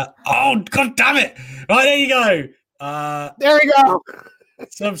 Oh, God damn it. Right, there you go. There we go.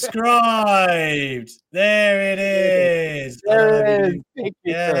 Subscribed. There it is. There it is. Thank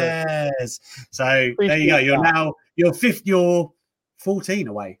you, yes. So there you go. You're 14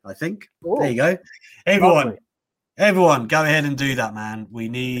 away, I think. Ooh. There you go. Everyone, go ahead and do that, man. We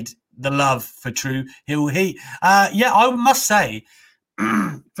need the love for True Hill Heat. I must say,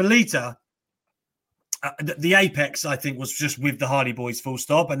 for Lita, the apex, I think, was just with the Hardy Boys full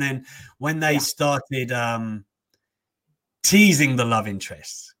stop. And then when they started teasing the love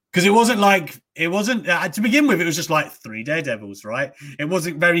interests, because it wasn't to begin with, it was just like 3 Daredevils, right? It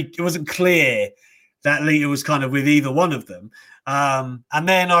wasn't clear that Lita was kind of with either one of them. And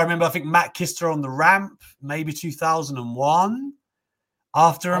then I remember, I think Matt kissed her on the ramp, maybe 2001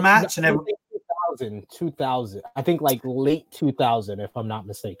 after a match. And 2000. I think like late 2000, if I'm not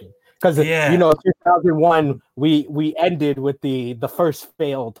mistaken. Because 2001, we ended with the first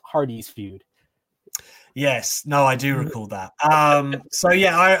failed Hardy's feud. Yes, no, I do recall that.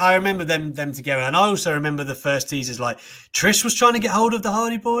 I remember them together, and I also remember the first teasers. Like Trish was trying to get hold of the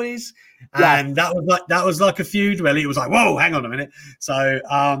Hardy Boys, and that was like a feud where it was like, whoa, hang on a minute. So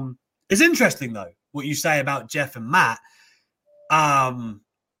it's interesting though what you say about Jeff and Matt. I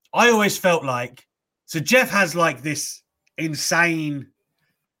always felt like Jeff has like this insane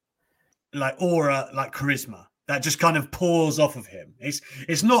like aura, like charisma that just kind of pours off of him.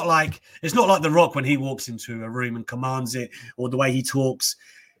 It's not like The Rock when he walks into a room and commands it, or the way he talks.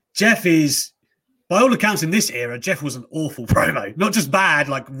 Jeff is, by all accounts in this era, Jeff was an awful promo. Not just bad,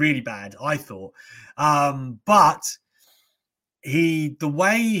 like really bad, I thought. But the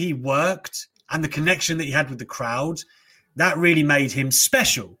way he worked and the connection that he had with the crowd, that really made him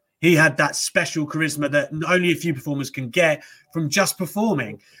special. He had that special charisma that only a few performers can get from just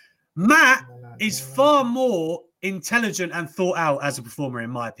performing. Matt is far more intelligent and thought out as a performer, in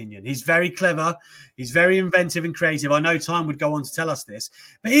my opinion. He's very clever. He's very inventive and creative. I know time would go on to tell us this.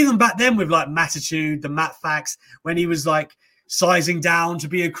 But even back then with like Mattitude, the Matt Facts, when he was like sizing down to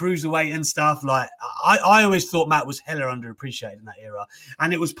be a cruiserweight and stuff, like I always thought Matt was hella underappreciated in that era.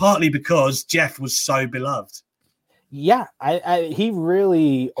 And it was partly because Jeff was so beloved. Yeah, he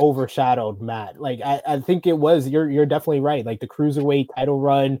really overshadowed Matt. Like I think it was you're definitely right. Like the cruiserweight title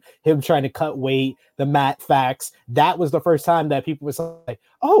run, him trying to cut weight, the Matt Facts. That was the first time that people were like,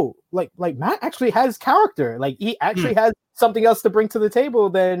 oh, like Matt actually has character. Like he actually has something else to bring to the table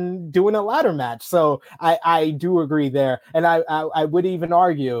than doing a ladder match. So I do agree there, and I would even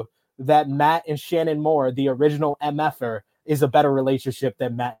argue that Matt and Shannon Moore, the original MFer, is a better relationship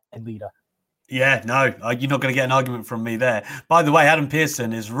than Matt and Lita. Yeah, no, you're not going to get an argument from me there. By the way, Adam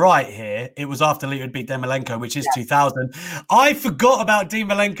Pearson is right here. It was after Lita had beat Dean Malenko, which is 2000. I forgot about Dean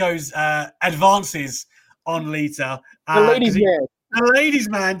Malenko's advances on Lita. The ladies'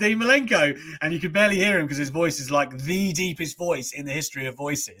 man, Dean Malenko. And you could barely hear him because his voice is like the deepest voice in the history of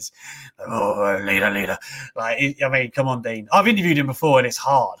voices. Oh, Lita. Like, I mean, come on, Dean. I've interviewed him before and it's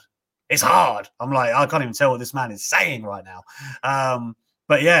hard. It's hard. I'm like, I can't even tell what this man is saying right now.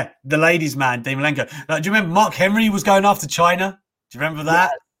 But yeah, the ladies' man, Dean Malenko. Do you remember Mark Henry was going after China? Do you remember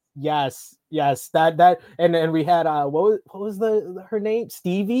that? Yes. That and we had what was her name?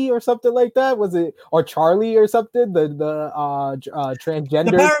 Stevie or something like that? Was it, or Charlie or something? The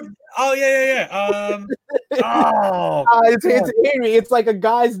transgender. It's hitting me. It's like a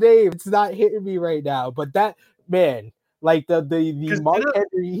guy's name. It's not hitting me right now. But that man, like the Mark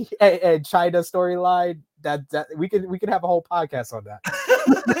Henry and China storyline. That we could have a whole podcast on that.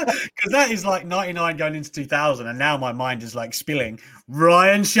 Because that is like 99 going into 2000, and now my mind is like spilling.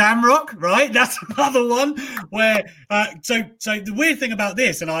 Ryan Shamrock, right? That's another one where so the weird thing about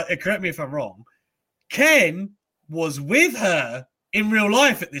this, and correct me if I'm wrong, Ken was with her in real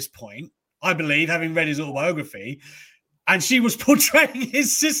life at this point, I believe, having read his autobiography, and she was portraying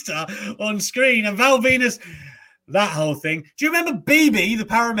his sister on screen, and Val Venus, that whole thing. Do you remember BB, the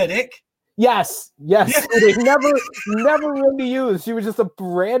paramedic? Yes. Yeah. They never really used. She was just a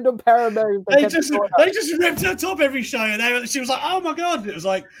random paramedic. They just ripped her top every show, and she was like, "Oh my god!" It was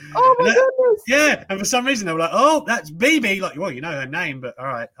like, "Oh my goodness!" Yeah, and for some reason they were like, "Oh, that's BB." Like, well, you know her name, but all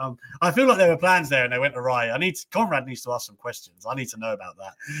right. I feel like there were plans there, and they went awry. Conrad needs to ask some questions. I need to know about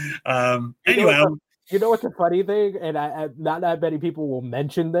that. Anyway. You know what's the funny thing? And I not that many people will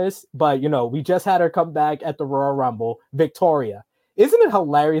mention this, but we just had her come back at the Royal Rumble, Victoria. Isn't it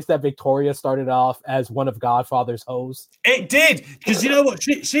hilarious that Victoria started off as one of Godfather's hoes? It did, because you know what?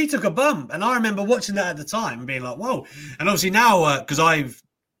 She took a bump, and I remember watching that at the time and being like, "Whoa!" And obviously now, because I've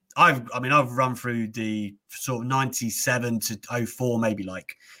run through the sort of 97 to 04, maybe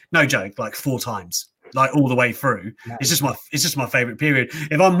like, no joke, like 4 times, like all the way through. Nice. It's just my favorite period.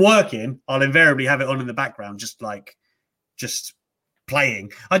 If I'm working, I'll invariably have it on in the background, just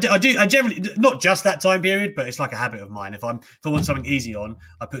playing. I generally, not just that time period, but it's like a habit of mine. If I want something easy on,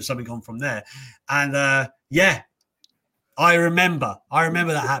 I put something on from there. And I remember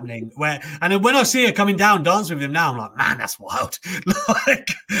that happening. And then when I see her coming down dancing with him now, I'm like, man, that's wild. Like,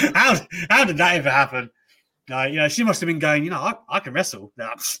 how did that ever happen? She must have been going, I can wrestle.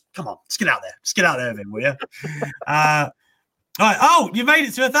 Come on, let's get out there. Let's get out there with him, will you? All right. Oh, you made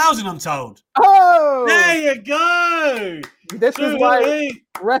it to 1,000, I'm told. Oh, there you go. This is why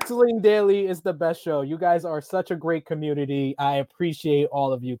Wrestling Daily is the best show. You guys are such a great community. I appreciate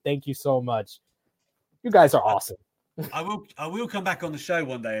all of you. Thank you so much. You guys are awesome. I will come back on the show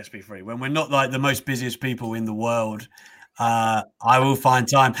one day, SP3, when we're not like the most busiest people in the world. I will find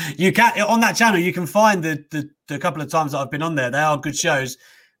time. You can on that channel. You can find the couple of times that I've been on there. They are good shows.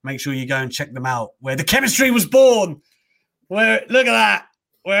 Make sure you go and check them out. Where the chemistry was born. Where look at that.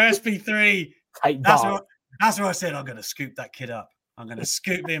 Where SP3. That's where I said I'm going to scoop that kid up. I'm going to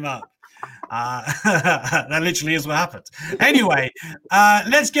scoop him up. That literally is what happened. Anyway,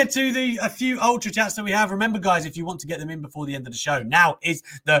 let's get to a few ultra chats that we have. Remember, guys, if you want to get them in before the end of the show, now is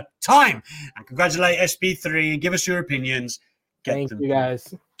the time. And congratulate SP3 and give us your opinions. Thank you,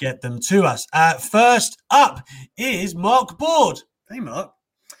 guys. Get them to us. First up is Mark Board. Hey, Mark.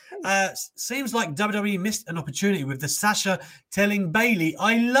 Seems like WWE missed an opportunity with the Sasha telling Bayley,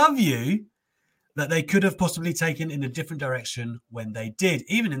 "I love you," that they could have possibly taken in a different direction when they did,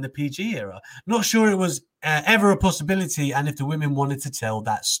 even in the PG era. Not sure it was ever a possibility, and if the women wanted to tell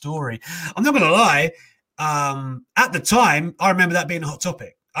that story. I'm not going to lie, at the time, I remember that being a hot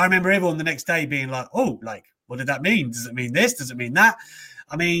topic. I remember everyone the next day being like, oh, like, what did that mean? Does it mean this? Does it mean that?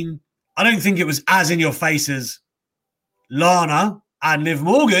 I mean, I don't think it was as in your face as Lana and Liv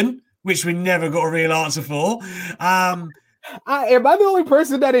Morgan, which we never got a real answer for. Am I the only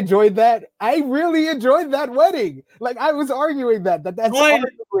person that enjoyed that? I really enjoyed that wedding. Like, I was arguing that's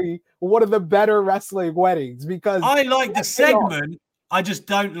arguably one of the better wrestling weddings because I like the segment. I just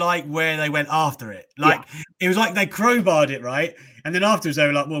don't like where they went after it. Like, It was like they crowbarred it, right? And then afterwards they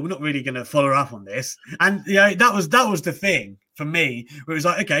were like, well, we're not really going to follow up on this. And that was the thing for me, where it was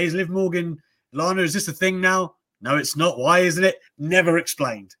like, okay, is Liv Morgan, Lana, is this a thing now? No, it's not. Why isn't it? Never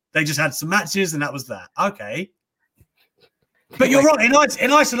explained. They just had some matches and that was that. Okay. But you're right.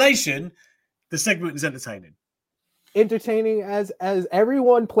 In isolation, the segment is entertaining. Entertaining as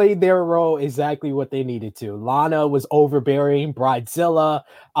everyone played their role exactly what they needed to. Lana was overbearing, Bridezilla.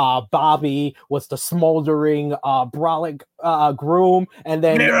 Bobby was the smoldering, brolic groom, and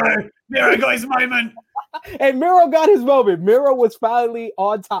then Miro got his moment. And Miro got his moment. Miro was finally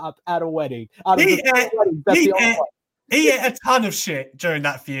on top at a wedding. He ate a ton of shit during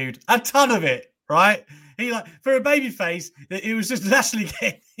that feud. A ton of it, right? He for a babyface, he was just naturally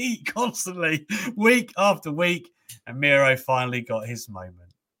getting heat constantly, week after week, and Miro finally got his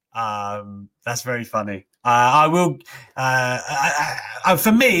moment. That's very funny. For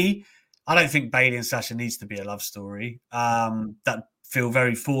me, I don't think Bayley and Sasha needs to be a love story. That feel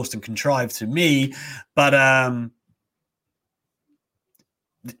very forced and contrived to me, but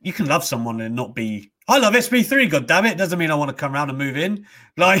you can love someone and not be. I love SP3, God damn it. Doesn't mean I want to come around and move in.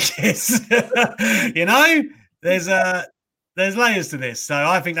 Like it's, there's layers to this. So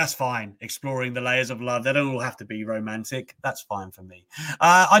I think that's fine. Exploring the layers of love. They don't all have to be romantic. That's fine for me.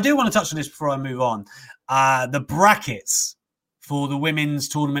 I do want to touch on this before I move on. The brackets for the women's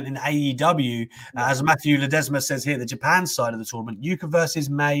tournament in AEW. As Matthew Ledesma says here, the Japan side of the tournament, Yuka versus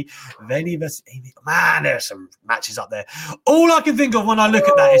May, Veni versus Amy. Man, there's some matches up there. All I can think of when I look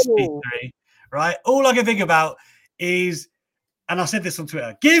at that SP3, right? All I can think about is, and I said this on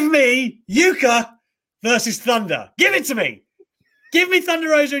Twitter, give me Yuka versus Thunder. Give it to me. Give me Thunder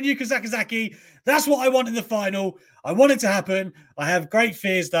Rosa and Yuka Sakazaki. That's what I want in the final. I want it to happen. I have great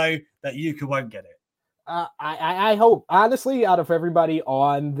fears, though, that Yuka won't get it. I hope, honestly, out of everybody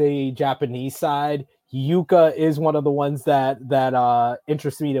on the Japanese side, Yuka is one of the ones that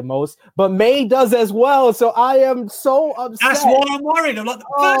interests me the most. But May does as well, so I am so upset. That's why I'm worried. I'm like, the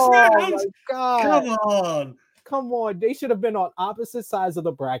first round. My God. Come on. They should have been on opposite sides of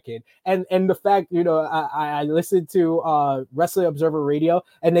the bracket. And the fact, I listened to Wrestling Observer Radio,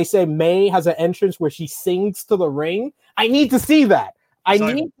 and they say May has an entrance where she sings to the ring. I need to see that. I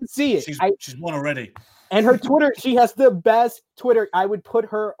need to see it. She's won already. And her Twitter, she has the best Twitter. I would put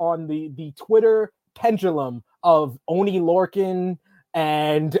her on the Twitter pendulum of Oni Lorcan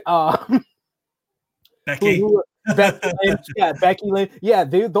and Becky. Becky Lynch. Yeah,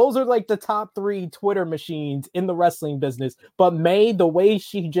 those are like the top 3 Twitter machines in the wrestling business. But May, the way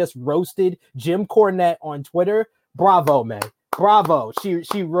she just roasted Jim Cornette on Twitter, bravo, May. Bravo.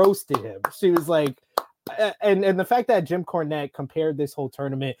 She roasted him. She was like, and the fact that Jim Cornette compared this whole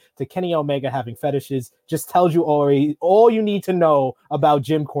tournament to Kenny Omega having fetishes just tells you all you need to know about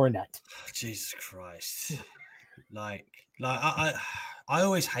Jim Cornette. Jesus Christ. Like I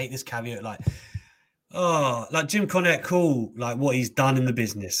always hate this caveat, like Jim Cornette, cool, like what he's done in the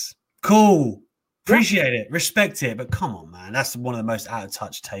business. Cool. Appreciate it, respect it, but come on, man. That's one of the most out of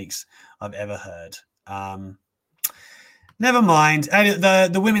touch takes I've ever heard. Never mind. And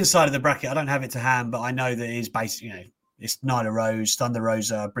the women's side of the bracket, I don't have it to hand, but I know that it's basically, it's Nyla Rose, Thunder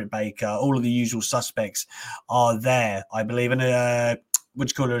Rosa, Britt Baker, all of the usual suspects are there, I believe. And what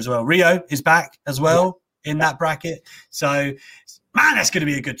you call her as well? Rio is back as well in that bracket. So, man, that's going to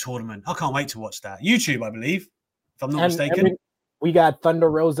be a good tournament. I can't wait to watch that. YouTube, I believe, if I'm not mistaken. And we got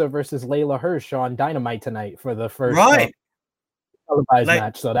Thunder Rosa versus Layla Hirsch on Dynamite tonight for the first televised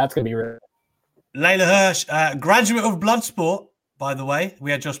match. So that's going to be really. Layla Hirsch, graduate of Bloodsport, by the way.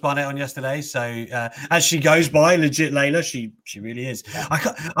 We had Josh Barnett on yesterday. So as she goes by, legit Layla, she really is. Yeah.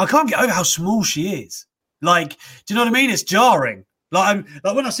 I can't get over how small she is. Like, do you know what I mean? It's jarring. Like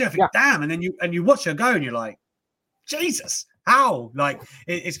when I see her, I think, damn, and then you watch her go and you're like, Jesus, how? Like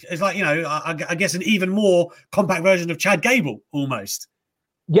it's like, you know, I guess an even more compact version of Chad Gable almost.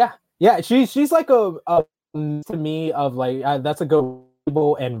 Yeah. She's like a to me of like that's a good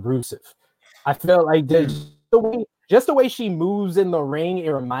Gable and Rusev. I feel like just the way she moves in the ring, it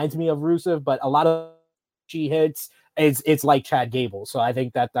reminds me of Rusev, but a lot of she hits it's like Chad Gable. So I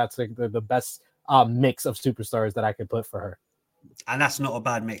think that's like the best mix of superstars that I could put for her. And that's not a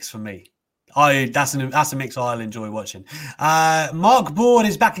bad mix for me. That's a mix I'll enjoy watching. Mark Board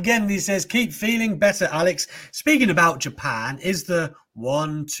is back again. He says, keep feeling better, Alex. Speaking about Japan, is the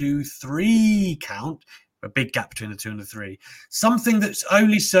 1, 2, 3 count, a big gap between the 2 and the 3, something that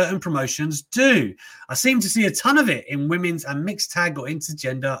only certain promotions do? I seem to see a ton of it in women's and mixed tag or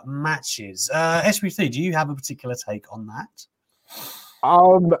intergender matches. SB3, do you have a particular take on that?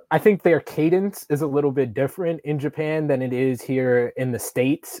 I think their cadence is a little bit different in Japan than it is here in the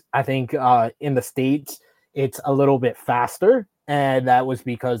States. I think in the States, it's a little bit faster. And that was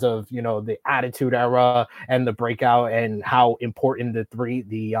because of, you know, the Attitude Era and the breakout and how important the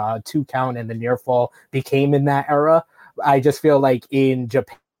 2 count and the near fall became in that era. I just feel like in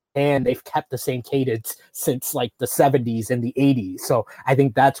Japan, they've kept the same cadence since like the 70s and the 80s. So I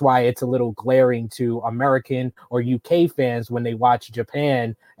think that's why it's a little glaring to American or UK fans when they watch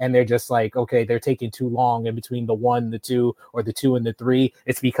Japan and they're just like, okay, they're taking too long in between the 1, the 2, or the 2 and the 3.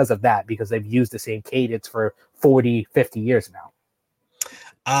 It's because of that, because they've used the same cadence for 40, 50 years now.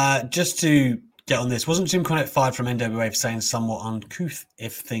 Just to get on this, wasn't Jim Cornette fired from NWA for saying somewhat uncouth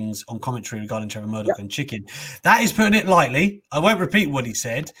things on commentary regarding Trevor Murdoch and Chicken? That is putting it lightly. I won't repeat what he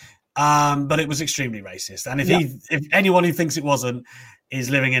said, but it was extremely racist. And if anyone who thinks it wasn't is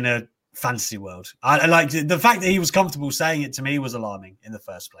living in a fantasy world. I like the fact that he was comfortable saying it to me was alarming in the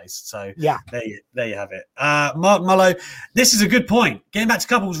first place. So there you have it. Mark Mullo, this is a good point. Getting back to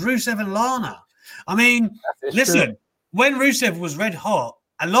couples, Rusev and Lana. I mean, listen, true. When Rusev was red hot,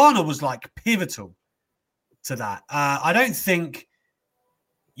 Lana was like pivotal to that. I don't think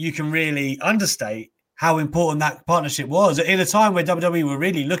you can really understate how important that partnership was in a time where WWE were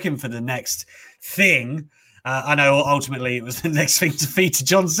really looking for the next thing. I know ultimately it was the next thing to feed to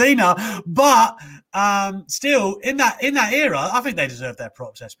John Cena, but still in that era, I think they deserve their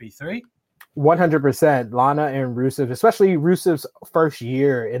props. SB3. 100%. Lana and Rusev, especially Rusev's first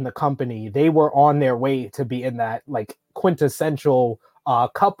year in the company, they were on their way to be in that like quintessential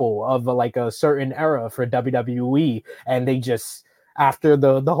couple of like a certain era for WWE, and they just after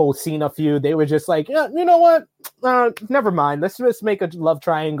the whole Cena feud, they were just like, yeah, you know what? Never mind. Let's just make a love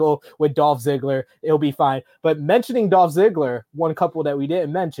triangle with Dolph Ziggler. It'll be fine. But mentioning Dolph Ziggler, one couple that we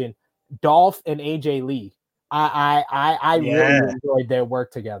didn't mention, Dolph and AJ Lee. I really enjoyed their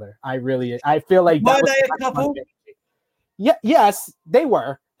work together. I feel like were they a couple? Yeah, yes, they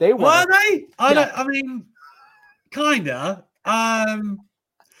were. They were. Were they? I mean, kinda.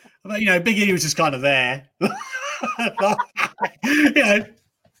 But you know, Big E was just kind of there. You know,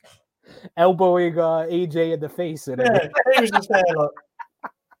 elbowing AJ in the face, and he was just there,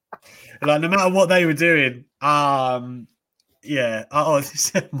 like no matter what they were doing. Yeah.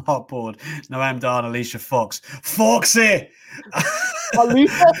 This is Mark Board. Noam Dar, Alicia Fox. Foxy.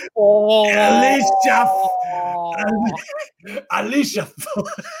 Alicia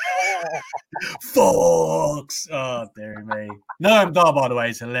Fox. Oh, dear me. Noam Dar, by the way,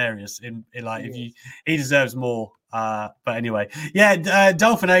 is hilarious. He deserves more. But anyway,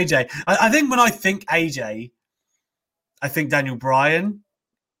 Dolph and AJ. I think when I think AJ, I think Daniel Bryan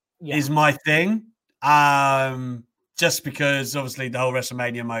is my thing. Just because obviously the whole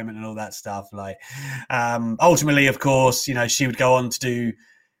WrestleMania moment and all that stuff. Like, ultimately, of course, you know, she would go on to do, you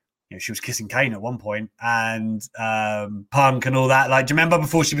know, she was kissing Kane at one point and Punk and all that. Like, do you remember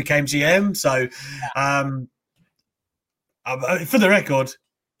before she became GM? So, for the record,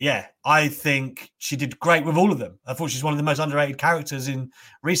 I think she did great with all of them. I thought she's one of the most underrated characters in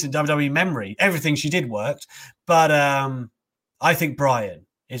recent WWE memory. Everything she did worked. But I think Bryan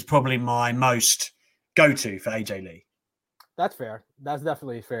is probably my most go-to for AJ Lee. That's fair. That's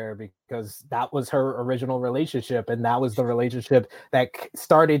definitely fair because that was her original relationship and that was the relationship that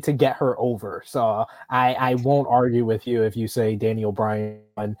started to get her over. So I won't argue with you if you say Daniel Bryan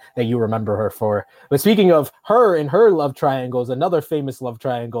that you remember her for. But speaking of her and her love triangles, another famous love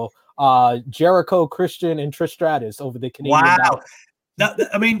triangle, Jericho, Christian, and Trish Stratus over the Canadian. Wow.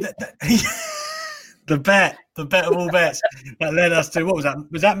 The bet of all bets that led us to, what was that?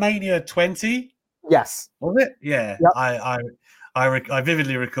 Was that Mania 20? Yes. Was it? Yeah. Yep. I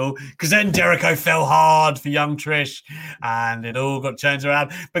vividly recall, because then Jericho fell hard for young Trish and it all got changed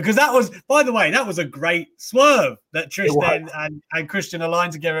around. Because that was, by the way, that was a great swerve that Trish then and Christian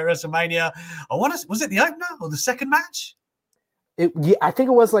aligned together at WrestleMania. Was it the opener or the second match? I think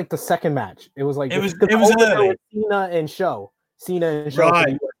it was like the second match. It was like it was early. Cena and Show.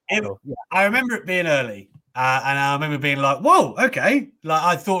 Right. I remember it being early. And I remember being like, whoa, okay. Like,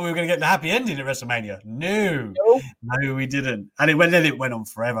 I thought we were going to get the happy ending at WrestleMania. No, we didn't. And it went on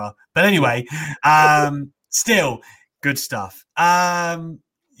forever. But anyway, still good stuff.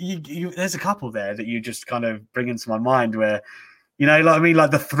 There's a couple there that you just kind of bring into my mind where,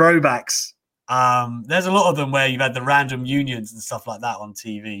 like the throwbacks. There's a lot of them where you've had the random unions and stuff like that on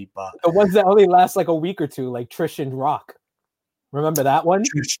TV. But the ones that only last like a week or two, like Trish and Rock. Remember that one?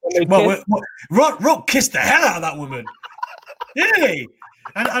 Rock kissed the hell out of that woman. Didn't he?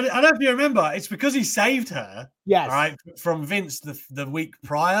 And I don't know if you remember, it's because he saved her. Yes. All right, from Vince the week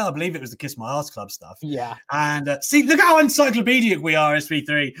prior. I believe it was the Kiss My Ass Club stuff. Yeah. And see, look how encyclopedic we are,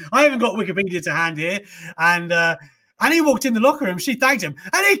 SP3. I haven't got Wikipedia to hand here. And he walked in the locker room, she thanked him,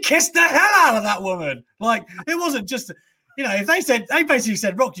 and he kissed the hell out of that woman. Like, it wasn't just, if they basically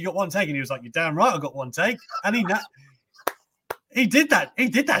said, Rock, you got one take, and he was like, you're damn right, I got one take. And he did that. He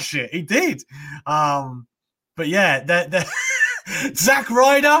did that shit. He did. But yeah, the Zack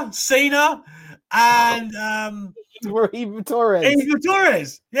Ryder, Cena, and Eva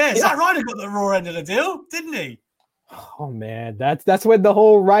Torres. Yeah, Zack Ryder got the raw end of the deal, didn't he? Oh man, that's when the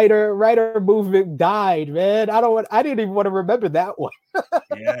whole Ryder movement died, man. I didn't even want to remember that one.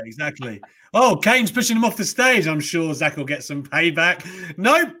 Yeah, exactly. Oh, Kane's pushing him off the stage. I'm sure Zack will get some payback.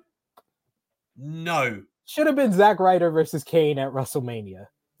 Nope. No. Should have been Zack Ryder versus Kane at WrestleMania,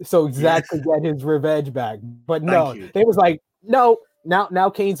 so Zack could get his revenge back. But no, they was like, no. Now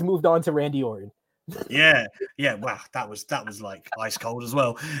Kane's moved on to Randy Orton. Yeah. Wow, that was like ice cold as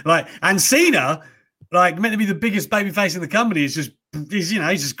well. Like, and Cena, like meant to be the biggest babyface in the company, he's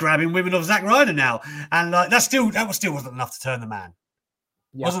just grabbing women off Zack Ryder now, and like that still wasn't enough to turn the man.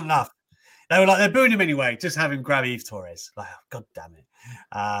 Yeah. Wasn't enough. They were like, they're booing him anyway. Just have him grab Eve Torres. Like, God damn it.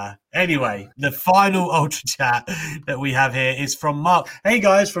 Anyway, the final Ultra Chat that we have here is from Mark. Hey,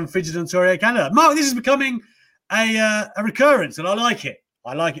 guys, from Frigid, Ontario, Canada. Mark, this is becoming a recurrence, and I like it.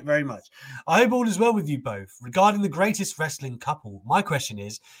 I like it very much. I hope all is well with you both. Regarding the greatest wrestling couple, my question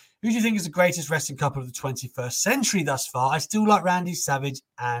is, who do you think is the greatest wrestling couple of the 21st century thus far? I still like Randy Savage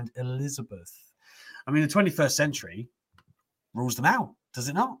and Elizabeth. I mean, the 21st century rules them out, does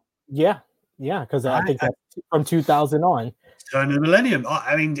it not? Yeah, because I think that's from 2000 on. Turn of the millennium.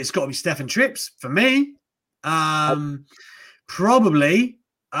 I mean, it's got to be Steph and Trips for me. Probably.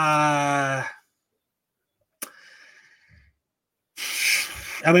 I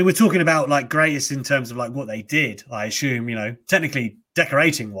mean, we're talking about like greatest in terms of like what they did. I assume, technically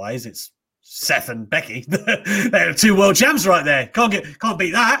decorating wise, it's Seth and Becky. They're two world champs right there. Can't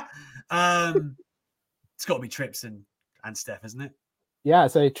beat that. It's got to be Trips and Steph, isn't it? Yeah,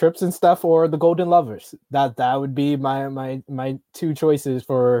 say Trips and Steph or the Golden Lovers. That would be my two choices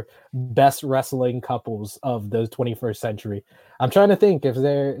for best wrestling couples of the 21st century. I'm trying to think if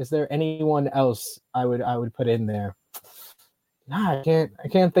is there anyone else I would put in there. Nah, I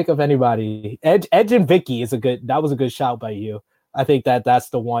can't think of anybody. Edge and Vicky was a good shout by you. I think that's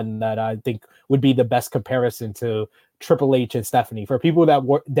the one that I think would be the best comparison to Triple H and Stephanie. For people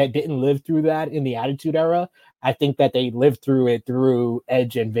that didn't live through that in the Attitude Era, I think that they lived through it through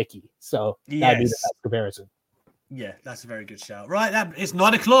Edge and Vicky. So that'd be the best comparison. Yeah, that's a very good shout. Right, it's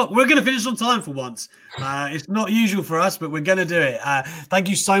 9:00. We're going to finish on time for once. It's not usual for us, but we're going to do it. Thank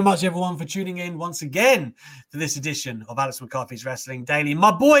you so much, everyone, for tuning in once again to this edition of Alex McCarthy's Wrestling Daily.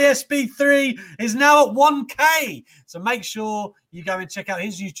 My boy SB3 is now at 1K, so make sure you go and check out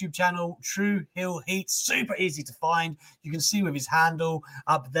his YouTube channel, True Hill Heat. Super easy to find. You can see with his handle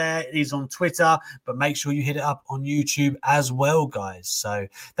up there. He's on Twitter, but make sure you hit it up on YouTube as well, guys. So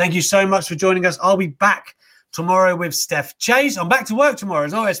thank you so much for joining us. I'll be back tomorrow with Steph Chase. I'm back to work tomorrow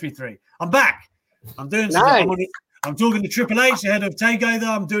as well, SB3. I'm back. I'm doing something. I'm talking to Triple H ahead of TakeOver.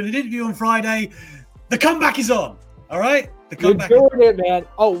 I'm doing an interview on Friday. The comeback is on. All right? The comeback. You're doing it, man.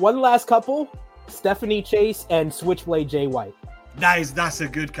 Oh, one last couple. Stephanie Chase and Switchblade Jay White. That's a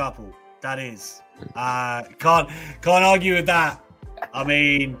good couple. That is. Can't argue with that. I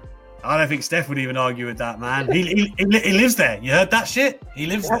mean, I don't think Steph would even argue with that, man. He lives there. You heard that shit? He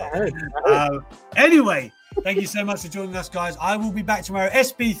lives there. Anyway, Thank you so much for joining us, guys. I will be back tomorrow.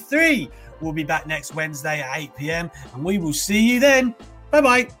 SB3 will be back next Wednesday at 8 p.m. and we will see you then.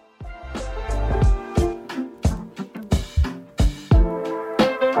 Bye-bye.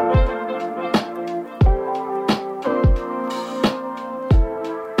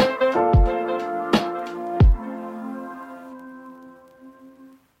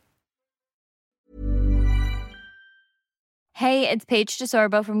 Hey, it's Paige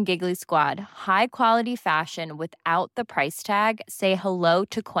DeSorbo from Giggly Squad. High quality fashion without the price tag. Say hello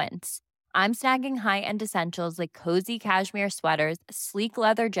to Quince. I'm snagging high-end essentials like cozy cashmere sweaters, sleek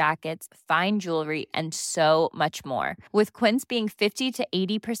leather jackets, fine jewelry, and so much more. With Quince being 50 to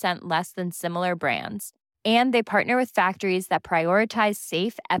 80% less than similar brands. And they partner with factories that prioritize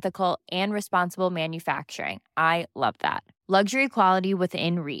safe, ethical, and responsible manufacturing. I love that. Luxury quality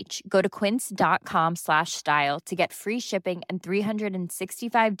within reach. Go to quince.com/style to get free shipping and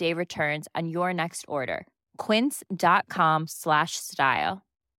 365-day returns on your next order. Quince.com/style.